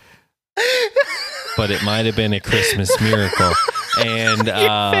quite, but it might have been a Christmas miracle. And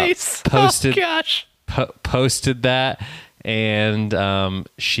posted that, and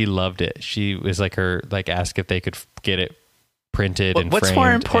she loved it. She was like asked if they could get it printed and what's framed.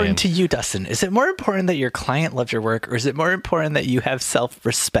 More important to you, Dustin? Is it more important that your client loved your work, or is it more important that you have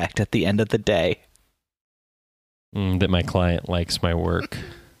self-respect at the end of the day? That my client likes my work.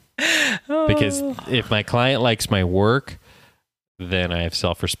 Because if my client likes my work, then I have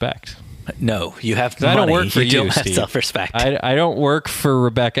self-respect. No, you have money. I don't work for you don't have Steve. Self-respect. I don't work for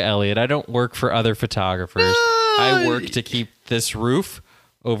Rebecca Elliott. I don't work for other photographers. I work to keep this roof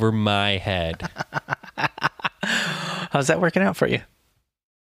over my head. How's that working out for you?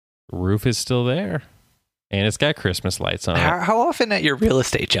 Roof is still there. And it's got Christmas lights on it. How often at your real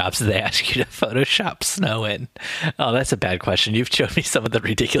estate jobs do they ask you to Photoshop snow in? Oh, that's a bad question. You've shown me some of the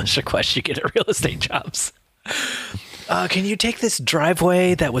ridiculous requests you get at real estate jobs. Can you take this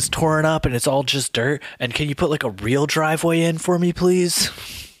driveway that was torn up and it's all just dirt, and can you put like a real driveway in for me, please?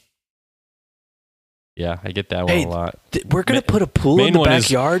 Yeah, I get that one a lot. We're going to put a pool in the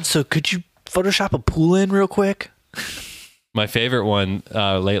backyard, so could you Photoshop a pool in real quick? My favorite one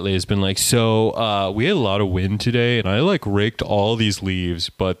lately has been like, so we had a lot of wind today, and I like raked all these leaves,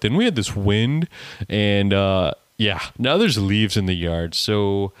 but then we had this wind, and now there's leaves in the yard.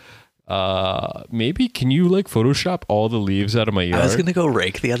 So maybe can you like Photoshop all the leaves out of my yard? I was going to go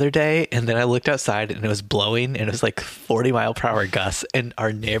rake the other day, and then I looked outside, and it was blowing, and it was like 40-mile-per-hour gusts, and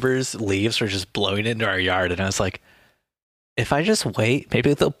our neighbors' leaves were just blowing into our yard, and I was like, if I just wait,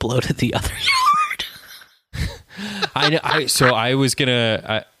 maybe they'll blow to the other yard. I was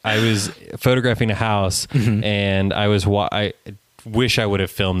photographing a house, and I wish I would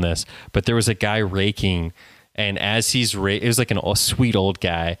have filmed this, but there was a guy raking, and as he's it was like a sweet old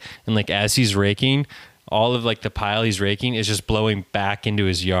guy, and like as he's raking, all of like the pile he's raking is just blowing back into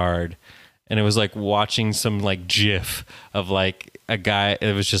his yard, and it was like watching some like GIF of like a guy.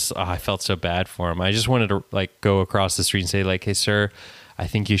 It was just I felt so bad for him. I just wanted to like go across the street and say like, hey sir, I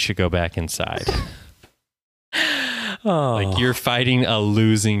think you should go back inside. Oh. Like you're fighting a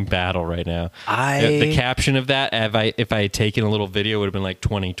losing battle right now. The caption of that, if I had taken a little video, would have been like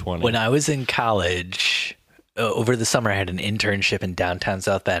 2020. When I was in college, over the summer, I had an internship in downtown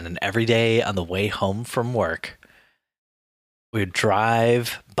South Bend, and every day on the way home from work, we would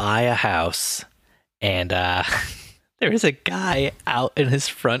drive by a house, and there was a guy out in his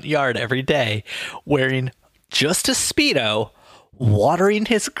front yard every day wearing just a Speedo, watering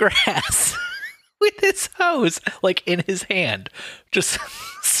his grass. With his hose, like in his hand, just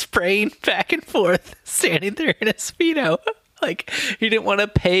spraying back and forth, standing there in a Speedo. Like he didn't want to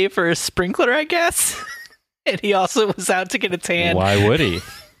pay for a sprinkler, I guess. And he also was out to get a tan. Why would he?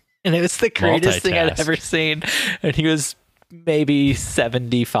 And it was the greatest thing I'd ever seen. And he was maybe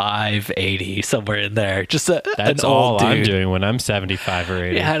 75, 80, somewhere in there. Just that's an all old dude. I'm doing when I'm 75 or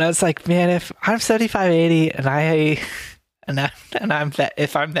 80. Yeah, and I was like, man, if I'm 75, 80, if I'm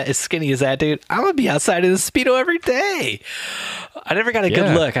that as skinny as that dude, I'm gonna be outside in the Speedo every day. I never got a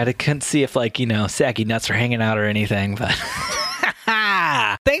good look. I couldn't see if saggy nuts are hanging out or anything, but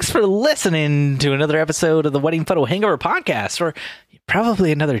thanks for listening to another episode of the Wedding Photo Hangover podcast, or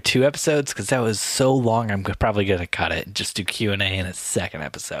probably another 2 episodes, because that was so long. I'm probably gonna cut it and just do Q&A in a second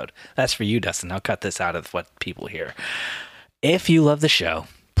episode. That's for you, Dustin. I'll cut this out of what people hear. If you love the show,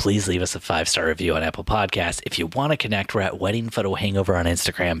 please leave us a 5-star review on Apple Podcasts. If you want to connect, we're at Wedding Photo Hangover on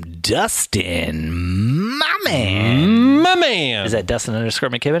Instagram. Dustin, my man, is at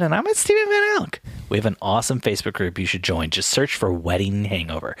Dustin_McKibben, and I'm at Stephen Van Elk. We have an awesome Facebook group you should join. Just search for Wedding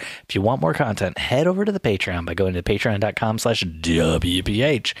Hangover. If you want more content, head over to the Patreon by going to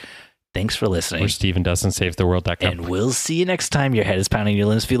patreon.com/WPH. Thanks for listening. Or StephenDustinSaveTheWorld.com. And we'll see you next time. Your head is pounding, your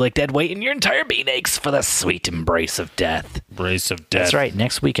limbs feel like dead weight, and your entire being aches for the sweet embrace of death. Embrace of death. That's right.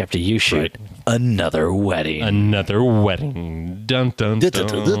 Next week after you shoot, another wedding. Another wedding. Dun, dun, dun. Dun,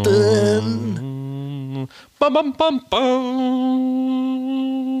 dun, dun. Bum, bum, bum, bum.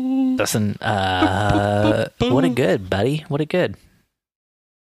 Dustin, what a good, buddy. What a good.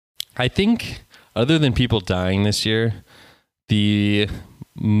 I think, other than people dying this year, the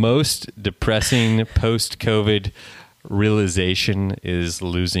most depressing post-COVID realization is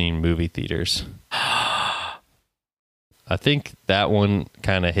losing movie theaters. I think that one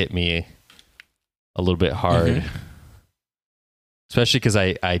kind of hit me a little bit hard. Especially because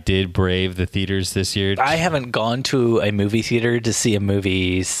I did brave the theaters this year. I haven't gone to a movie theater to see a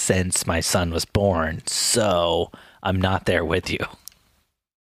movie since my son was born, so I'm not there with you.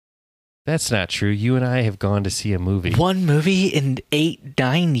 That's not true. You and I have gone to see a movie. One movie in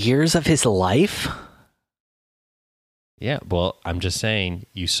 8-9 years of his life? Yeah, well, I'm just saying,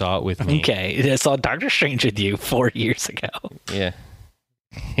 you saw it with me. Okay, I saw Doctor Strange with you 4 years ago. Yeah,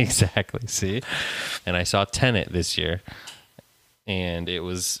 exactly. See? And I saw Tenet this year, and it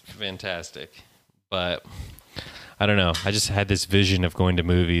was fantastic. But I don't know. I just had this vision of going to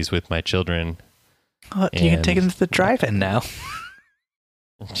movies with my children. Oh, you can take them to the drive-in now.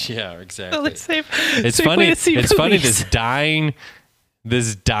 Yeah, exactly. Well, it's funny. It's movies. Funny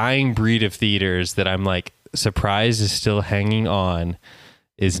this dying breed of theaters that I'm like surprised is still hanging on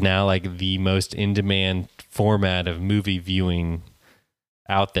is now like the most in demand format of movie viewing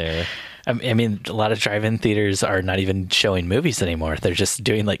out there. I mean, a lot of drive-in theaters are not even showing movies anymore. They're just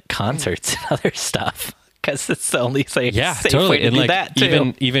doing like concerts and other stuff because it's the only safe way to do that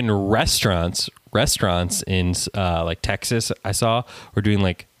too. Even restaurants in like Texas, I saw, were doing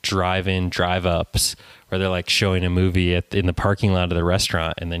like drive-in drive-ups where they're like showing a movie in the parking lot of the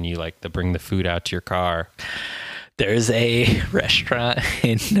restaurant, and then they bring the food out to your car. There's a restaurant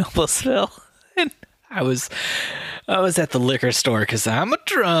in Noblesville, and I was at the liquor store because I'm a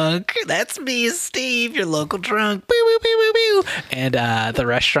drunk. That's me, Steve, your local drunk. Boo, boo, boo, boo, boo. And the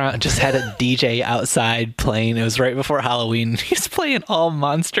restaurant just had a DJ outside playing. It was right before Halloween. He's playing all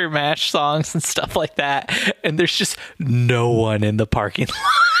Monster Mash songs and stuff like that. And there's just no one in the parking lot.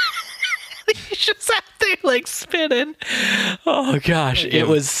 He's just out there like spinning. Oh gosh, it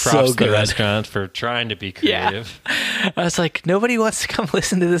was so good. To the restaurant for trying to be creative. Yeah. I was like, nobody wants to come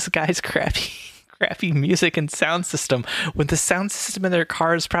listen to this guy's crappy music and sound system when the sound system in their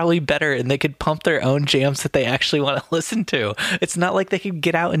car is probably better and they could pump their own jams that they actually want to listen to. It's not like they could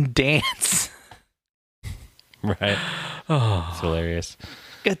get out and dance. Right. Oh, it's hilarious.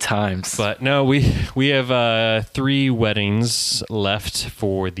 Good times. But no, we have 3 weddings left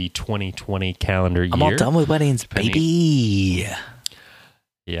for the 2020 calendar year. I'm all done with weddings, baby.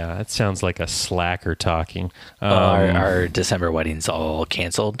 Yeah, that sounds like a slacker talking. Our December weddings all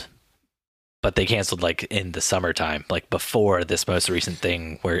canceled. But they canceled like in the summertime, like before this most recent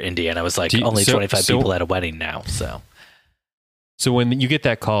thing where Indiana was like only 25 people at a wedding now. So when you get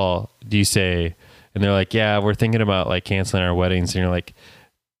that call, do you say, and they're like, yeah, we're thinking about like canceling our weddings. And you're like,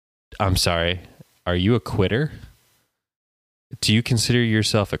 I'm sorry, are you a quitter? Do you consider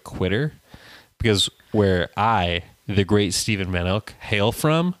yourself a quitter? Because where I, the great Stephen Van Elk, hail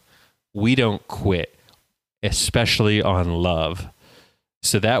from, we don't quit, especially on love.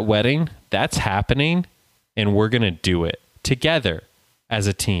 So that wedding, that's happening, and we're going to do it together as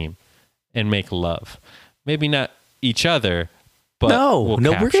a team and make love. Maybe not each other, but we're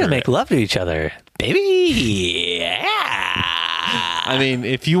going to make love to each other, baby. Yeah. I mean,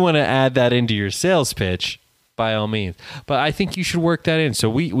 if you want to add that into your sales pitch, by all means. But I think you should work that in. So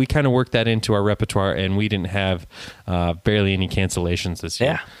we kind of worked that into our repertoire, and we didn't have barely any cancellations this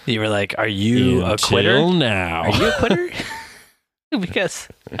year. Yeah. You were like, are you a quitter? Now. Are you a quitter? Because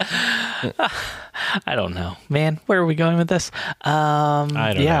I don't know, man. Where are we going with this?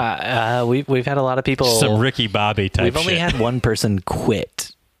 I don't know. We've had a lot of people. Some Ricky Bobby type. We've only had one person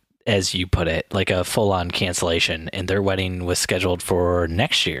quit, as you put it, like a full-on cancellation, and their wedding was scheduled for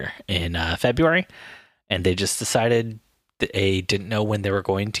next year in February, and they just decided they didn't know when they were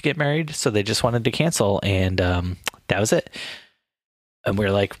going to get married, so they just wanted to cancel, and that was it. And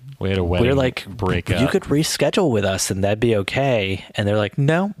we're like, we had a wedding breakup. You could reschedule with us and that'd be okay. And they're like,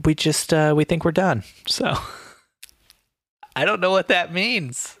 no, we just, we think we're done. So I don't know what that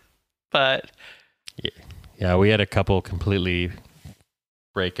means, but yeah, we had a couple completely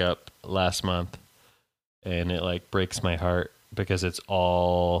break up last month, and it like breaks my heart because it's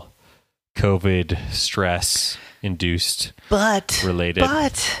all COVID stress induced, related.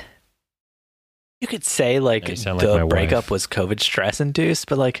 But you could say like the breakup was COVID stress induced,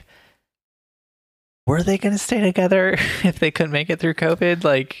 but like, were they going to stay together if they couldn't make it through COVID?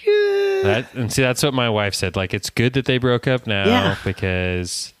 Like, that's what my wife said. Like, it's good that they broke up now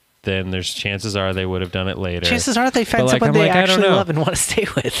because then there's chances are they would have done it later. Chances are they found someone they actually love and want to stay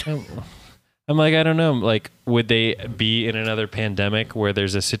with. I'm like, I don't know. Like, would they be in another pandemic where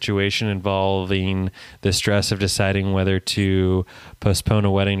there's a situation involving the stress of deciding whether to postpone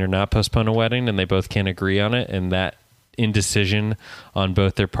a wedding or not postpone a wedding, and they both can't agree on it, and that indecision on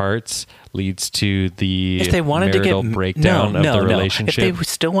both their parts leads to the marital breakdown of the relationship? If they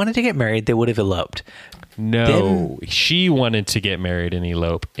still wanted to get married, they would have eloped. No, she wanted to get married and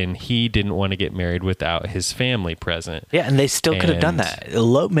elope, and he didn't want to get married without his family present. Yeah, and they still could have done that.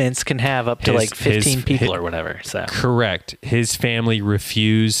 Elopements can have up to like 15 people or whatever. So correct. His family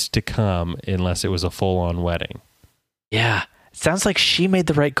refused to come unless it was a full-on wedding. Yeah. It sounds like she made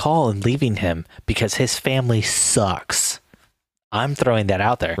the right call in leaving him because his family sucks. I'm throwing that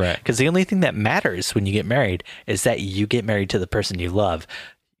out there. Right. Because the only thing that matters when you get married is that you get married to the person you love.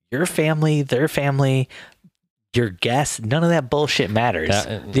 Your family, their family, your guests, none of that bullshit matters.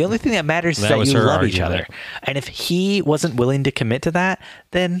 The only thing that matters is that you love each other. And if he wasn't willing to commit to that,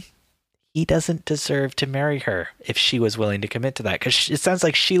 then he doesn't deserve to marry her if she was willing to commit to that. Because it sounds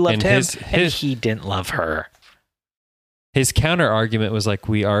like she loved him and he didn't love her. His counter argument was like,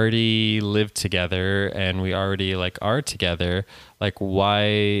 we already live together and we already like are together. Like,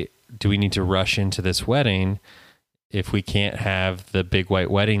 why do we need to rush into this wedding if we can't have the big white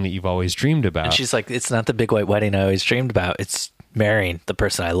wedding that you've always dreamed about? And she's like, it's not the big white wedding I always dreamed about. It's marrying the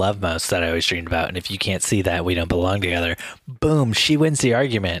person I love most that I always dreamed about. And if you can't see that, we don't belong together. Boom. She wins the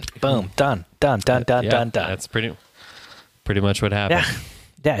argument. Boom. Done. Done. That's pretty much what happened.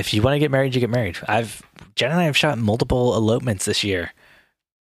 Yeah. If you want to get married, you get married. Jen and I have shot multiple elopements this year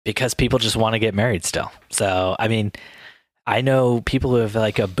because people just want to get married still. So, I mean, I know people who have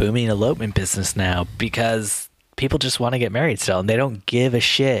like a booming elopement business now because people just want to get married still, and they don't give a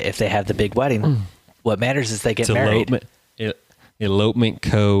shit if they have the big wedding. What matters is they get married.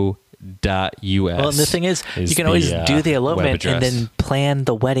 Elopementco.us. Well, and the thing is you can always do the elopement and then plan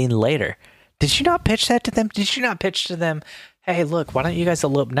the wedding later. Did you not pitch that to them? Did you not pitch to them, hey, look, why don't you guys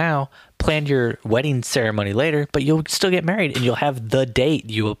elope now, plan your wedding ceremony later, but you'll still get married and you'll have the date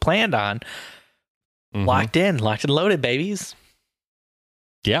you planned on locked and loaded, babies.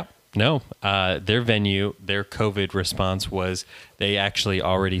 Yeah. No, their venue, their COVID response was they actually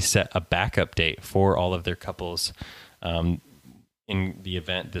already set a backup date for all of their couples in the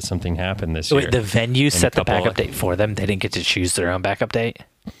event that something happened this year. Wait, the venue set the backup date for them? They didn't get to choose their own backup date?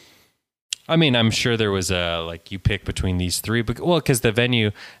 I mean, I'm sure there was you pick between these three, but because the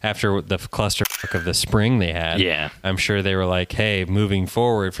venue after the clusterfuck of the spring they had, I'm sure they were like, hey, moving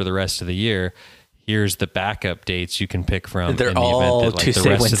forward for the rest of the year, here's the backup dates you can pick from. They're in the all event that, like, Tuesday, the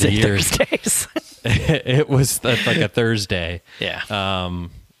rest Wednesday, of the year, Thursdays. It was like a Thursday. Yeah.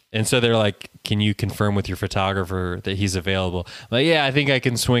 And so they're like, can you confirm with your photographer that he's available? I'm like, yeah, I think I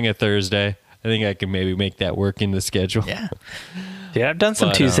can swing a Thursday. I think I can maybe make that work in the schedule. Yeah. Yeah, I've done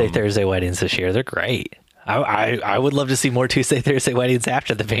some Tuesday, Thursday weddings this year. They're great. I would love to see more Tuesday, Thursday weddings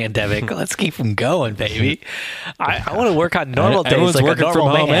after the pandemic. Let's keep them going, baby. I want to work on normal days. Everyone's like working a normal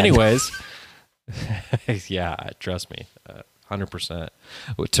from home man. anyways. Yeah, trust me, 100%.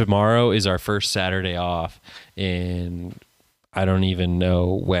 Tomorrow is our first Saturday off in I don't even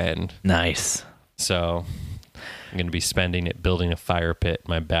know when. Nice. So I'm going to be spending it building a fire pit in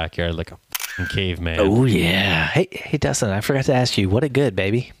my backyard like a fucking caveman. Oh, yeah. Hey, Dustin, I forgot to ask you, what a good,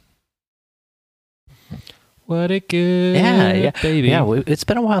 baby. What a good baby. Yeah, it's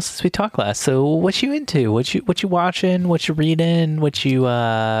been a while since we talked last. So what you into? What you watching? What you reading? What you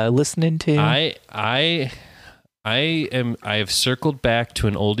listening to? I have circled back to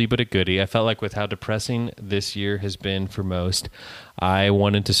an oldie but a goodie. I felt like with how depressing this year has been for most, I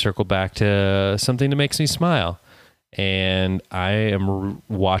wanted to circle back to something that makes me smile. And I am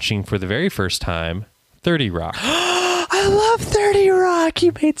watching for the very first time 30 Rock. I love 30 Rock.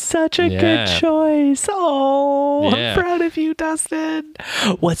 You made such a good choice. Oh, I'm proud of you, Dustin.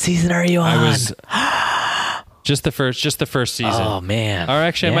 What season are you on? I was just the first season. Oh, man. Or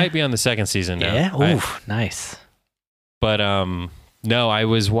actually, I might be on the second season now. Yeah? Ooh, nice. But no, I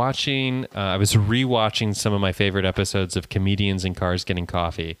was rewatching some of my favorite episodes of Comedians in Cars Getting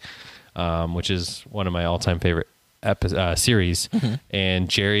Coffee, which is one of my all-time favorite series. And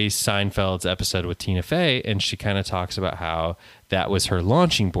Jerry Seinfeld's episode with Tina Fey, and she kind of talks about how that was her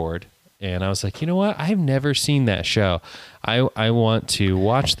launching board. And I was like, you know what? I've never seen that show. I want to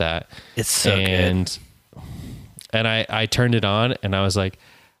watch that. It's so good. And I turned it on, and I was like,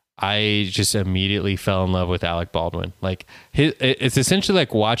 I just immediately fell in love with Alec Baldwin. Like it's essentially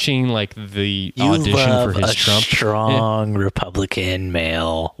like watching like the audition for his Trump. Strong Republican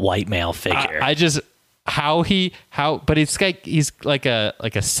white male figure. I just but it's like he's like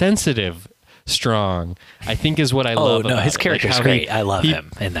a sensitive strong, I think is what I love. No, about his character's like great. I love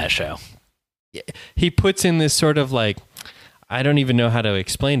him in that show. He puts in this sort of like, I don't even know how to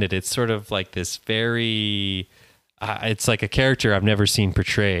explain it. It's sort of like this very. It's like a character I've never seen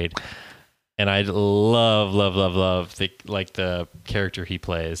portrayed, and I love the character he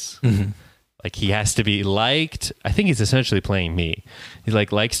plays. Like he has to be liked. I think he's essentially playing me. He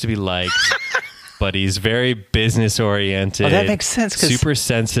likes to be liked, but he's very business oriented. Oh, that makes sense. Super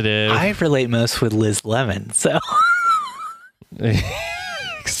sensitive. I relate most with Liz Lemon, so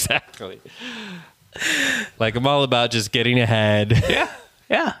exactly. Like I'm all about just getting ahead.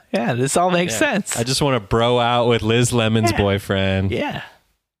 Yeah, this all makes sense. I just want to bro out with Liz Lemon's boyfriend. Yeah.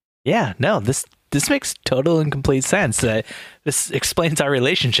 No, this makes total and complete sense. This explains our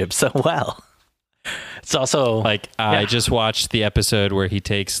relationship so well. It's also like I just watched the episode where he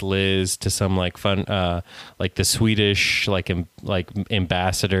takes Liz to some like fun, like the Swedish like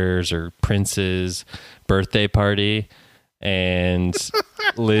ambassadors or princes birthday party, and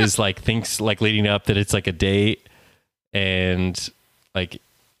Liz like thinks like leading up that it's like a date, and like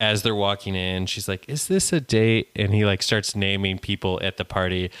as they're walking in, she's like, is this a date? And he like starts naming people at the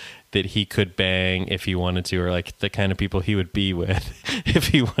party that he could bang if he wanted to, or like the kind of people he would be with if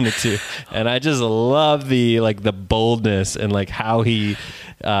he wanted to. And I just love the boldness and like how he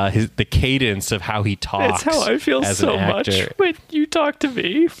the cadence of how he talks. That's how I feel so much when you talk to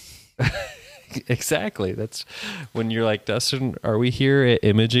me. Exactly. That's when you're like, Dustin, are we here at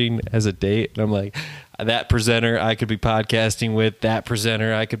Imaging as a date? And I'm like, that presenter I could be podcasting with, that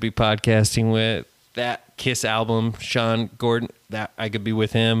presenter I could be podcasting with, that Kiss album, Sean Gordon, that I could be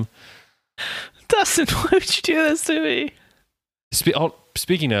with him. Dustin, why would you do this to me?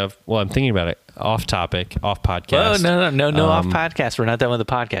 Speaking of, well, I'm thinking about it. Off topic, off podcast. Oh, no, off podcast. We're not done with the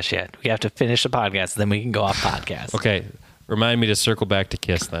podcast yet. We have to finish the podcast, then we can go off podcast. Okay. Remind me to circle back to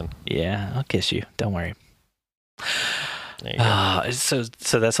Kiss then. Yeah, I'll kiss you. Don't worry. There you go.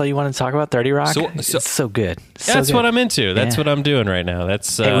 So that's all you want to talk about? 30 Rock? It's so good. That's what I'm into. That's what I'm doing right now.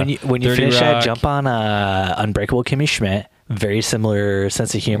 That's hey, when you finish that, jump on Unbreakable Kimmy Schmidt. Very similar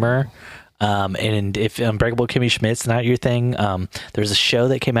sense of humor. And if Unbreakable Kimmy Schmidt's not your thing, there's a show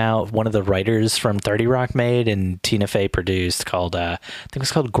that came out, one of the writers from 30 Rock made and Tina Fey produced called, I think it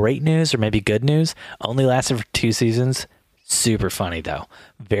was called Great News or maybe Good News. Only lasted for 2 seasons. Super funny though.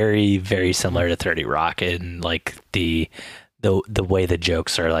 Very, very similar to 30 Rock and like the way the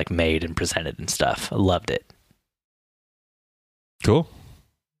jokes are like made and presented and stuff. I loved it. Cool.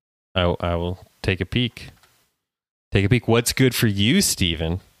 I will take a peek. What's good for you,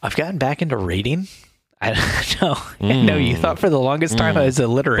 Steven? I've gotten back into reading. I know you thought for the longest time I was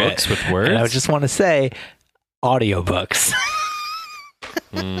illiterate. Books with words? And I just want to say audiobooks.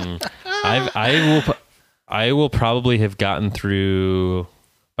 I will probably have gotten through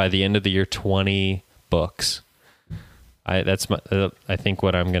by the end of the year 20 books. I think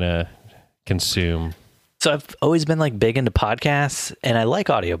what I'm going to consume. So I've always been like big into podcasts and I like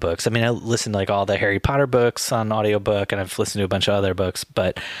audiobooks. I mean, I listen to like all the Harry Potter books on audiobook and I've listened to a bunch of other books,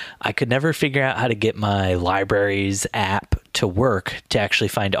 but I could never figure out how to get my library's app to work to actually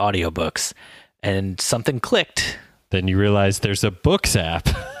find audiobooks. And something clicked. Then you realize there's a books app.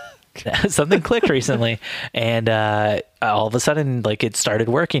 Something clicked recently and all of a sudden like it started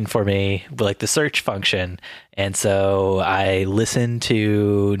working for me, like the search function. And so I listened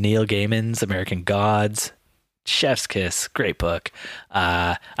to Neil Gaiman's American Gods, Chef's Kiss, great book.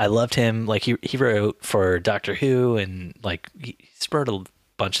 I loved him. Like he wrote for Doctor Who and like he wrote a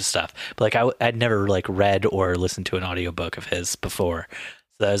bunch of stuff, but like I'd never like read or listened to an audiobook of his before.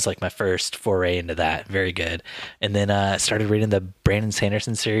 That was like my first foray into that. Very good. And then I started reading the Brandon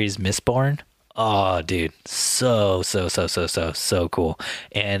Sanderson series, Mistborn. Oh, dude. So cool.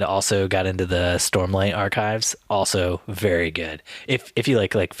 And also got into the Stormlight archives. Also very good. If you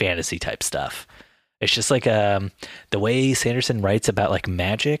like fantasy type stuff. It's just like the way Sanderson writes about like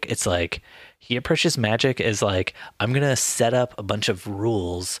magic. It's like he approaches magic as like, I'm going to set up a bunch of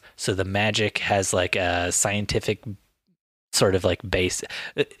rules so the magic has like a scientific sort of like base,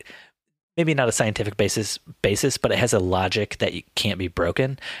 maybe not a scientific basis, but it has a logic that can't be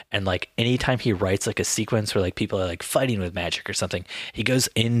broken. And like anytime he writes like a sequence where like people are like fighting with magic or something, he goes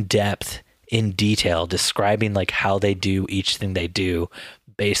in depth, in detail, describing like how they do each thing they do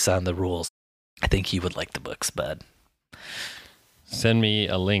based on the rules. I think you would like the books, bud. Send me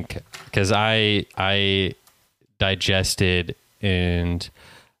a link because I digested and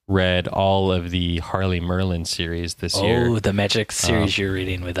read all of the Harley Merlin series this year. Oh, the magic series you're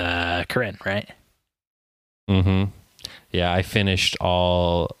reading with Corinne, right? Mm-hmm. Yeah, I finished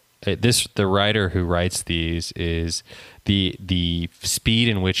all this. The writer who writes these is the speed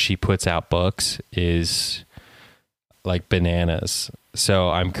in which she puts out books is like bananas. So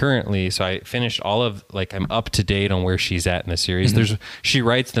I finished all of like I'm up to date on where she's at in the series. Mm-hmm. She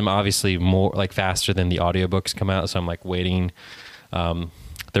writes them obviously more like faster than the audiobooks come out, so I'm like waiting.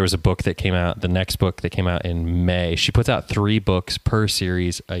 There was a book that came out, the next book that came out in May. She puts out 3 books per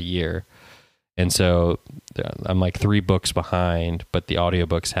series a year. And so I'm like 3 books behind, but the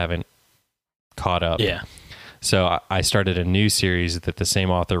audiobooks haven't caught up. Yeah. So I started a new series that the same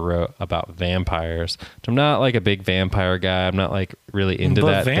author wrote about vampires. I'm not like a big vampire guy. I'm not like really into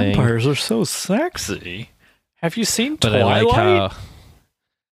that thing. Vampires are so sexy. Have you seen Twilight? I like how...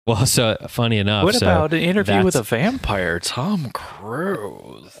 Well, so funny enough. What about an interview with a vampire, Tom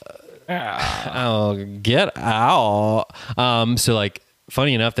Cruise? Oh, get out. So like,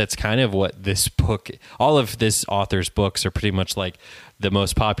 funny enough, that's kind of what this book, all of this author's books are pretty much like the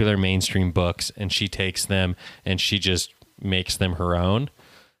most popular mainstream books. And she takes them and she just makes them her own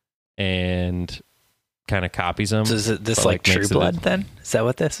and kind of copies them. So is this like True Blood then? Is that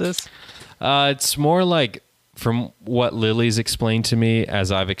what this is? It's more like, from what Lily's explained to me,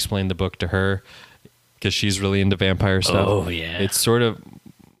 as I've explained the book to her, because she's really into vampire stuff. Oh, yeah. It's sort of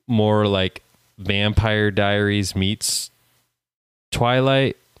more like Vampire Diaries meets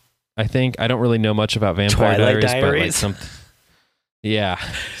Twilight, I think. I don't really know much about Vampire Diaries, but like Yeah.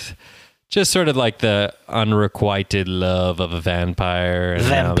 Just sort of like the unrequited love of a vampire.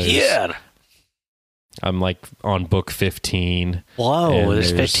 Vampire. I'm like on book 15. Whoa,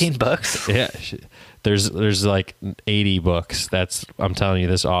 there's 15 books? Yeah. There's like 80 books. I'm telling you,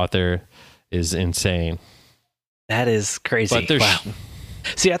 this author is insane. That is crazy. But wow.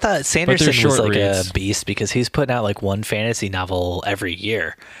 See, I thought Sanderson was like reads. a beast because he's putting out like one fantasy novel every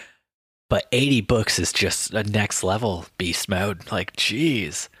year. But 80 books is just a next level beast mode. Like,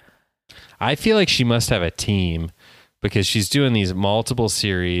 geez. I feel like she must have a team because she's doing these multiple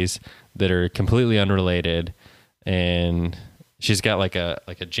series that are completely unrelated, and she's got like a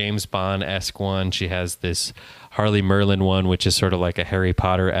James Bond-esque one. She has this Harley Merlin one, which is sort of like a Harry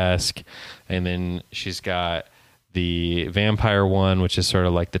Potter-esque, and then she's got the vampire one, which is sort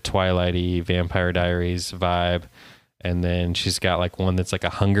of like the Twilight-y Vampire Diaries vibe, and then she's got like one that's like a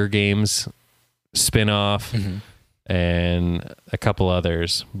Hunger Games spin-off. Mm-hmm. And a couple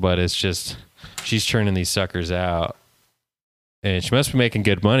others, but it's just she's churning these suckers out, and she must be making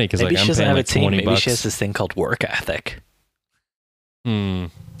good money because like I'm paying like $20. Maybe she has this thing called work ethic.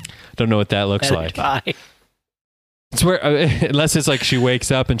 Don't know what that looks like. It's where unless it's like she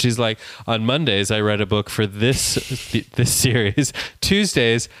wakes up and she's like, on Mondays I read a book for this series.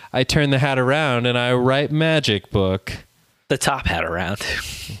 Tuesdays I turn the hat around and I write magic book. The top hat around.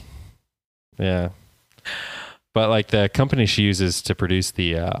 Yeah. But like the company she uses to produce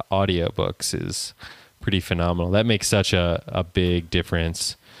the audio books is pretty phenomenal. That makes such a big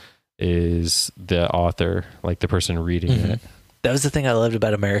difference, is the author, like the person reading it. That was the thing I loved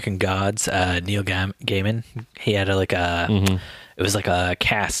about American Gods. Neil Gaiman, he had it was like a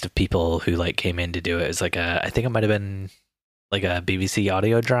cast of people who like came in to do it. It was like I think it might have been like a BBC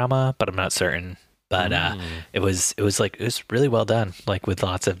audio drama, but I'm not certain. But it was really well done, like with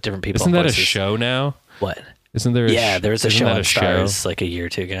lots of different people. Isn't that a show now? What? Isn't there? There was a show on Starz like a year or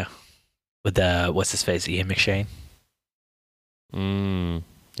two ago with what's his face, Ian McShane.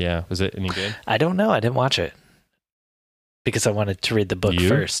 Yeah, was it any good? I don't know. I didn't watch it because I wanted to read the book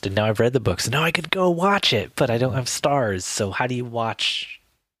first, and now I've read the book, so now I could go watch it. But I don't have Starz, so how do you watch?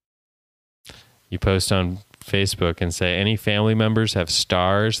 You post on Facebook and say, "Any family members have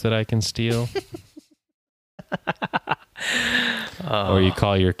Starz that I can steal?" Or you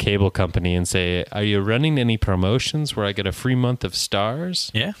call your cable company and say, "Are you running any promotions where I get a free month of Starz?"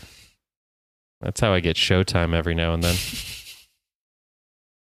 Yeah. That's how I get Showtime every now and then.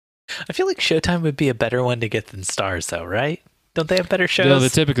 I feel like Showtime would be a better one to get than Starz, though, right? Don't they have better shows? No, they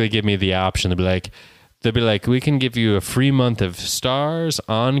typically give me the option. They'll be like, we can give you a free month of Starz,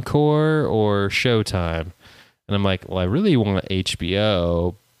 Encore, or Showtime. And I'm like, well, I really want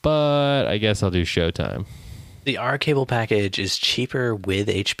HBO, but I guess I'll do Showtime. Our cable package is cheaper with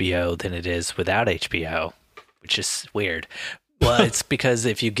HBO than it is without HBO, which is weird. Well, it's because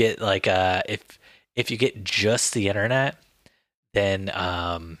if you get like if you get just the internet, then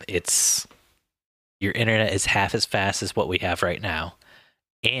it's your internet is half as fast as what we have right now,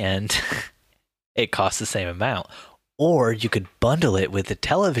 and it costs the same amount. Or you could bundle it with the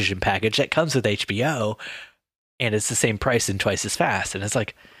television package that comes with HBO, and it's the same price and twice as fast. And it's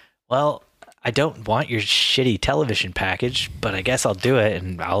like, well, I don't want your shitty television package, but I guess I'll do it,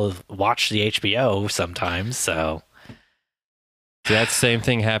 and I'll watch the HBO sometimes. So that same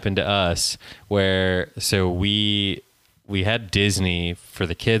thing happened to us, where we had Disney for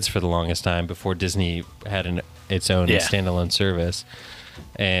the kids for the longest time before Disney had its own standalone service,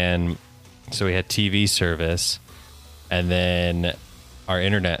 and so we had TV service, and then our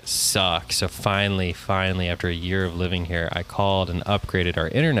internet sucked. So finally, after a year of living here, I called and upgraded our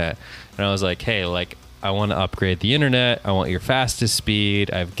internet. And I was like, hey, like, I want to upgrade the internet. I want your fastest speed.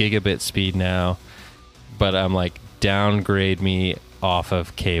 I have gigabit speed now. But I'm like, downgrade me off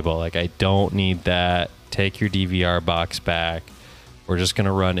of cable. Like, I don't need that. Take your DVR box back. We're just going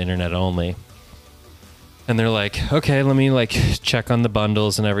to run internet only. And they're like, okay, let me like check on the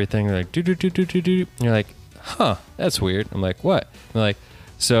bundles and everything. They're like, do. And you're like, huh, that's weird. I'm like, what? And they're like,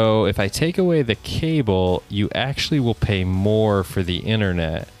 so if I take away the cable, you actually will pay more for the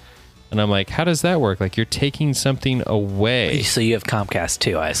internet. And I'm like, how does that work? Like, you're taking something away. So you have Comcast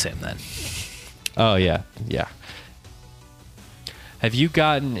too, I assume then. Oh, yeah. Have you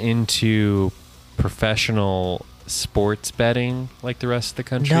gotten into professional sports betting like the rest of the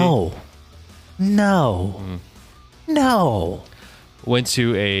country? No. Went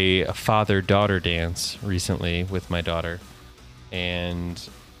to a father-daughter dance recently with my daughter, and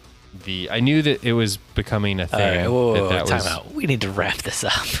I knew that it was becoming a thing. Time out. We need to wrap this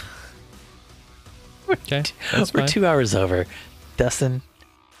up. Okay, we're 2 hours over. Dustin,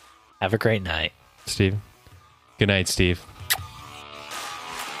 have a great night. Steve. Good night, Steve.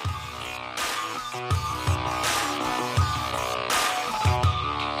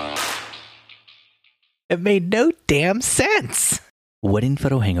 It made no damn sense. Wedding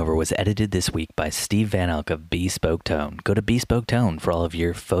Photo Hangover was edited this week by Steve Van Elk of Bespoke Tone. Go to Bespoke Tone for all of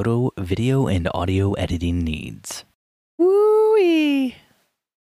your photo, video, and audio editing needs. Woo-wee.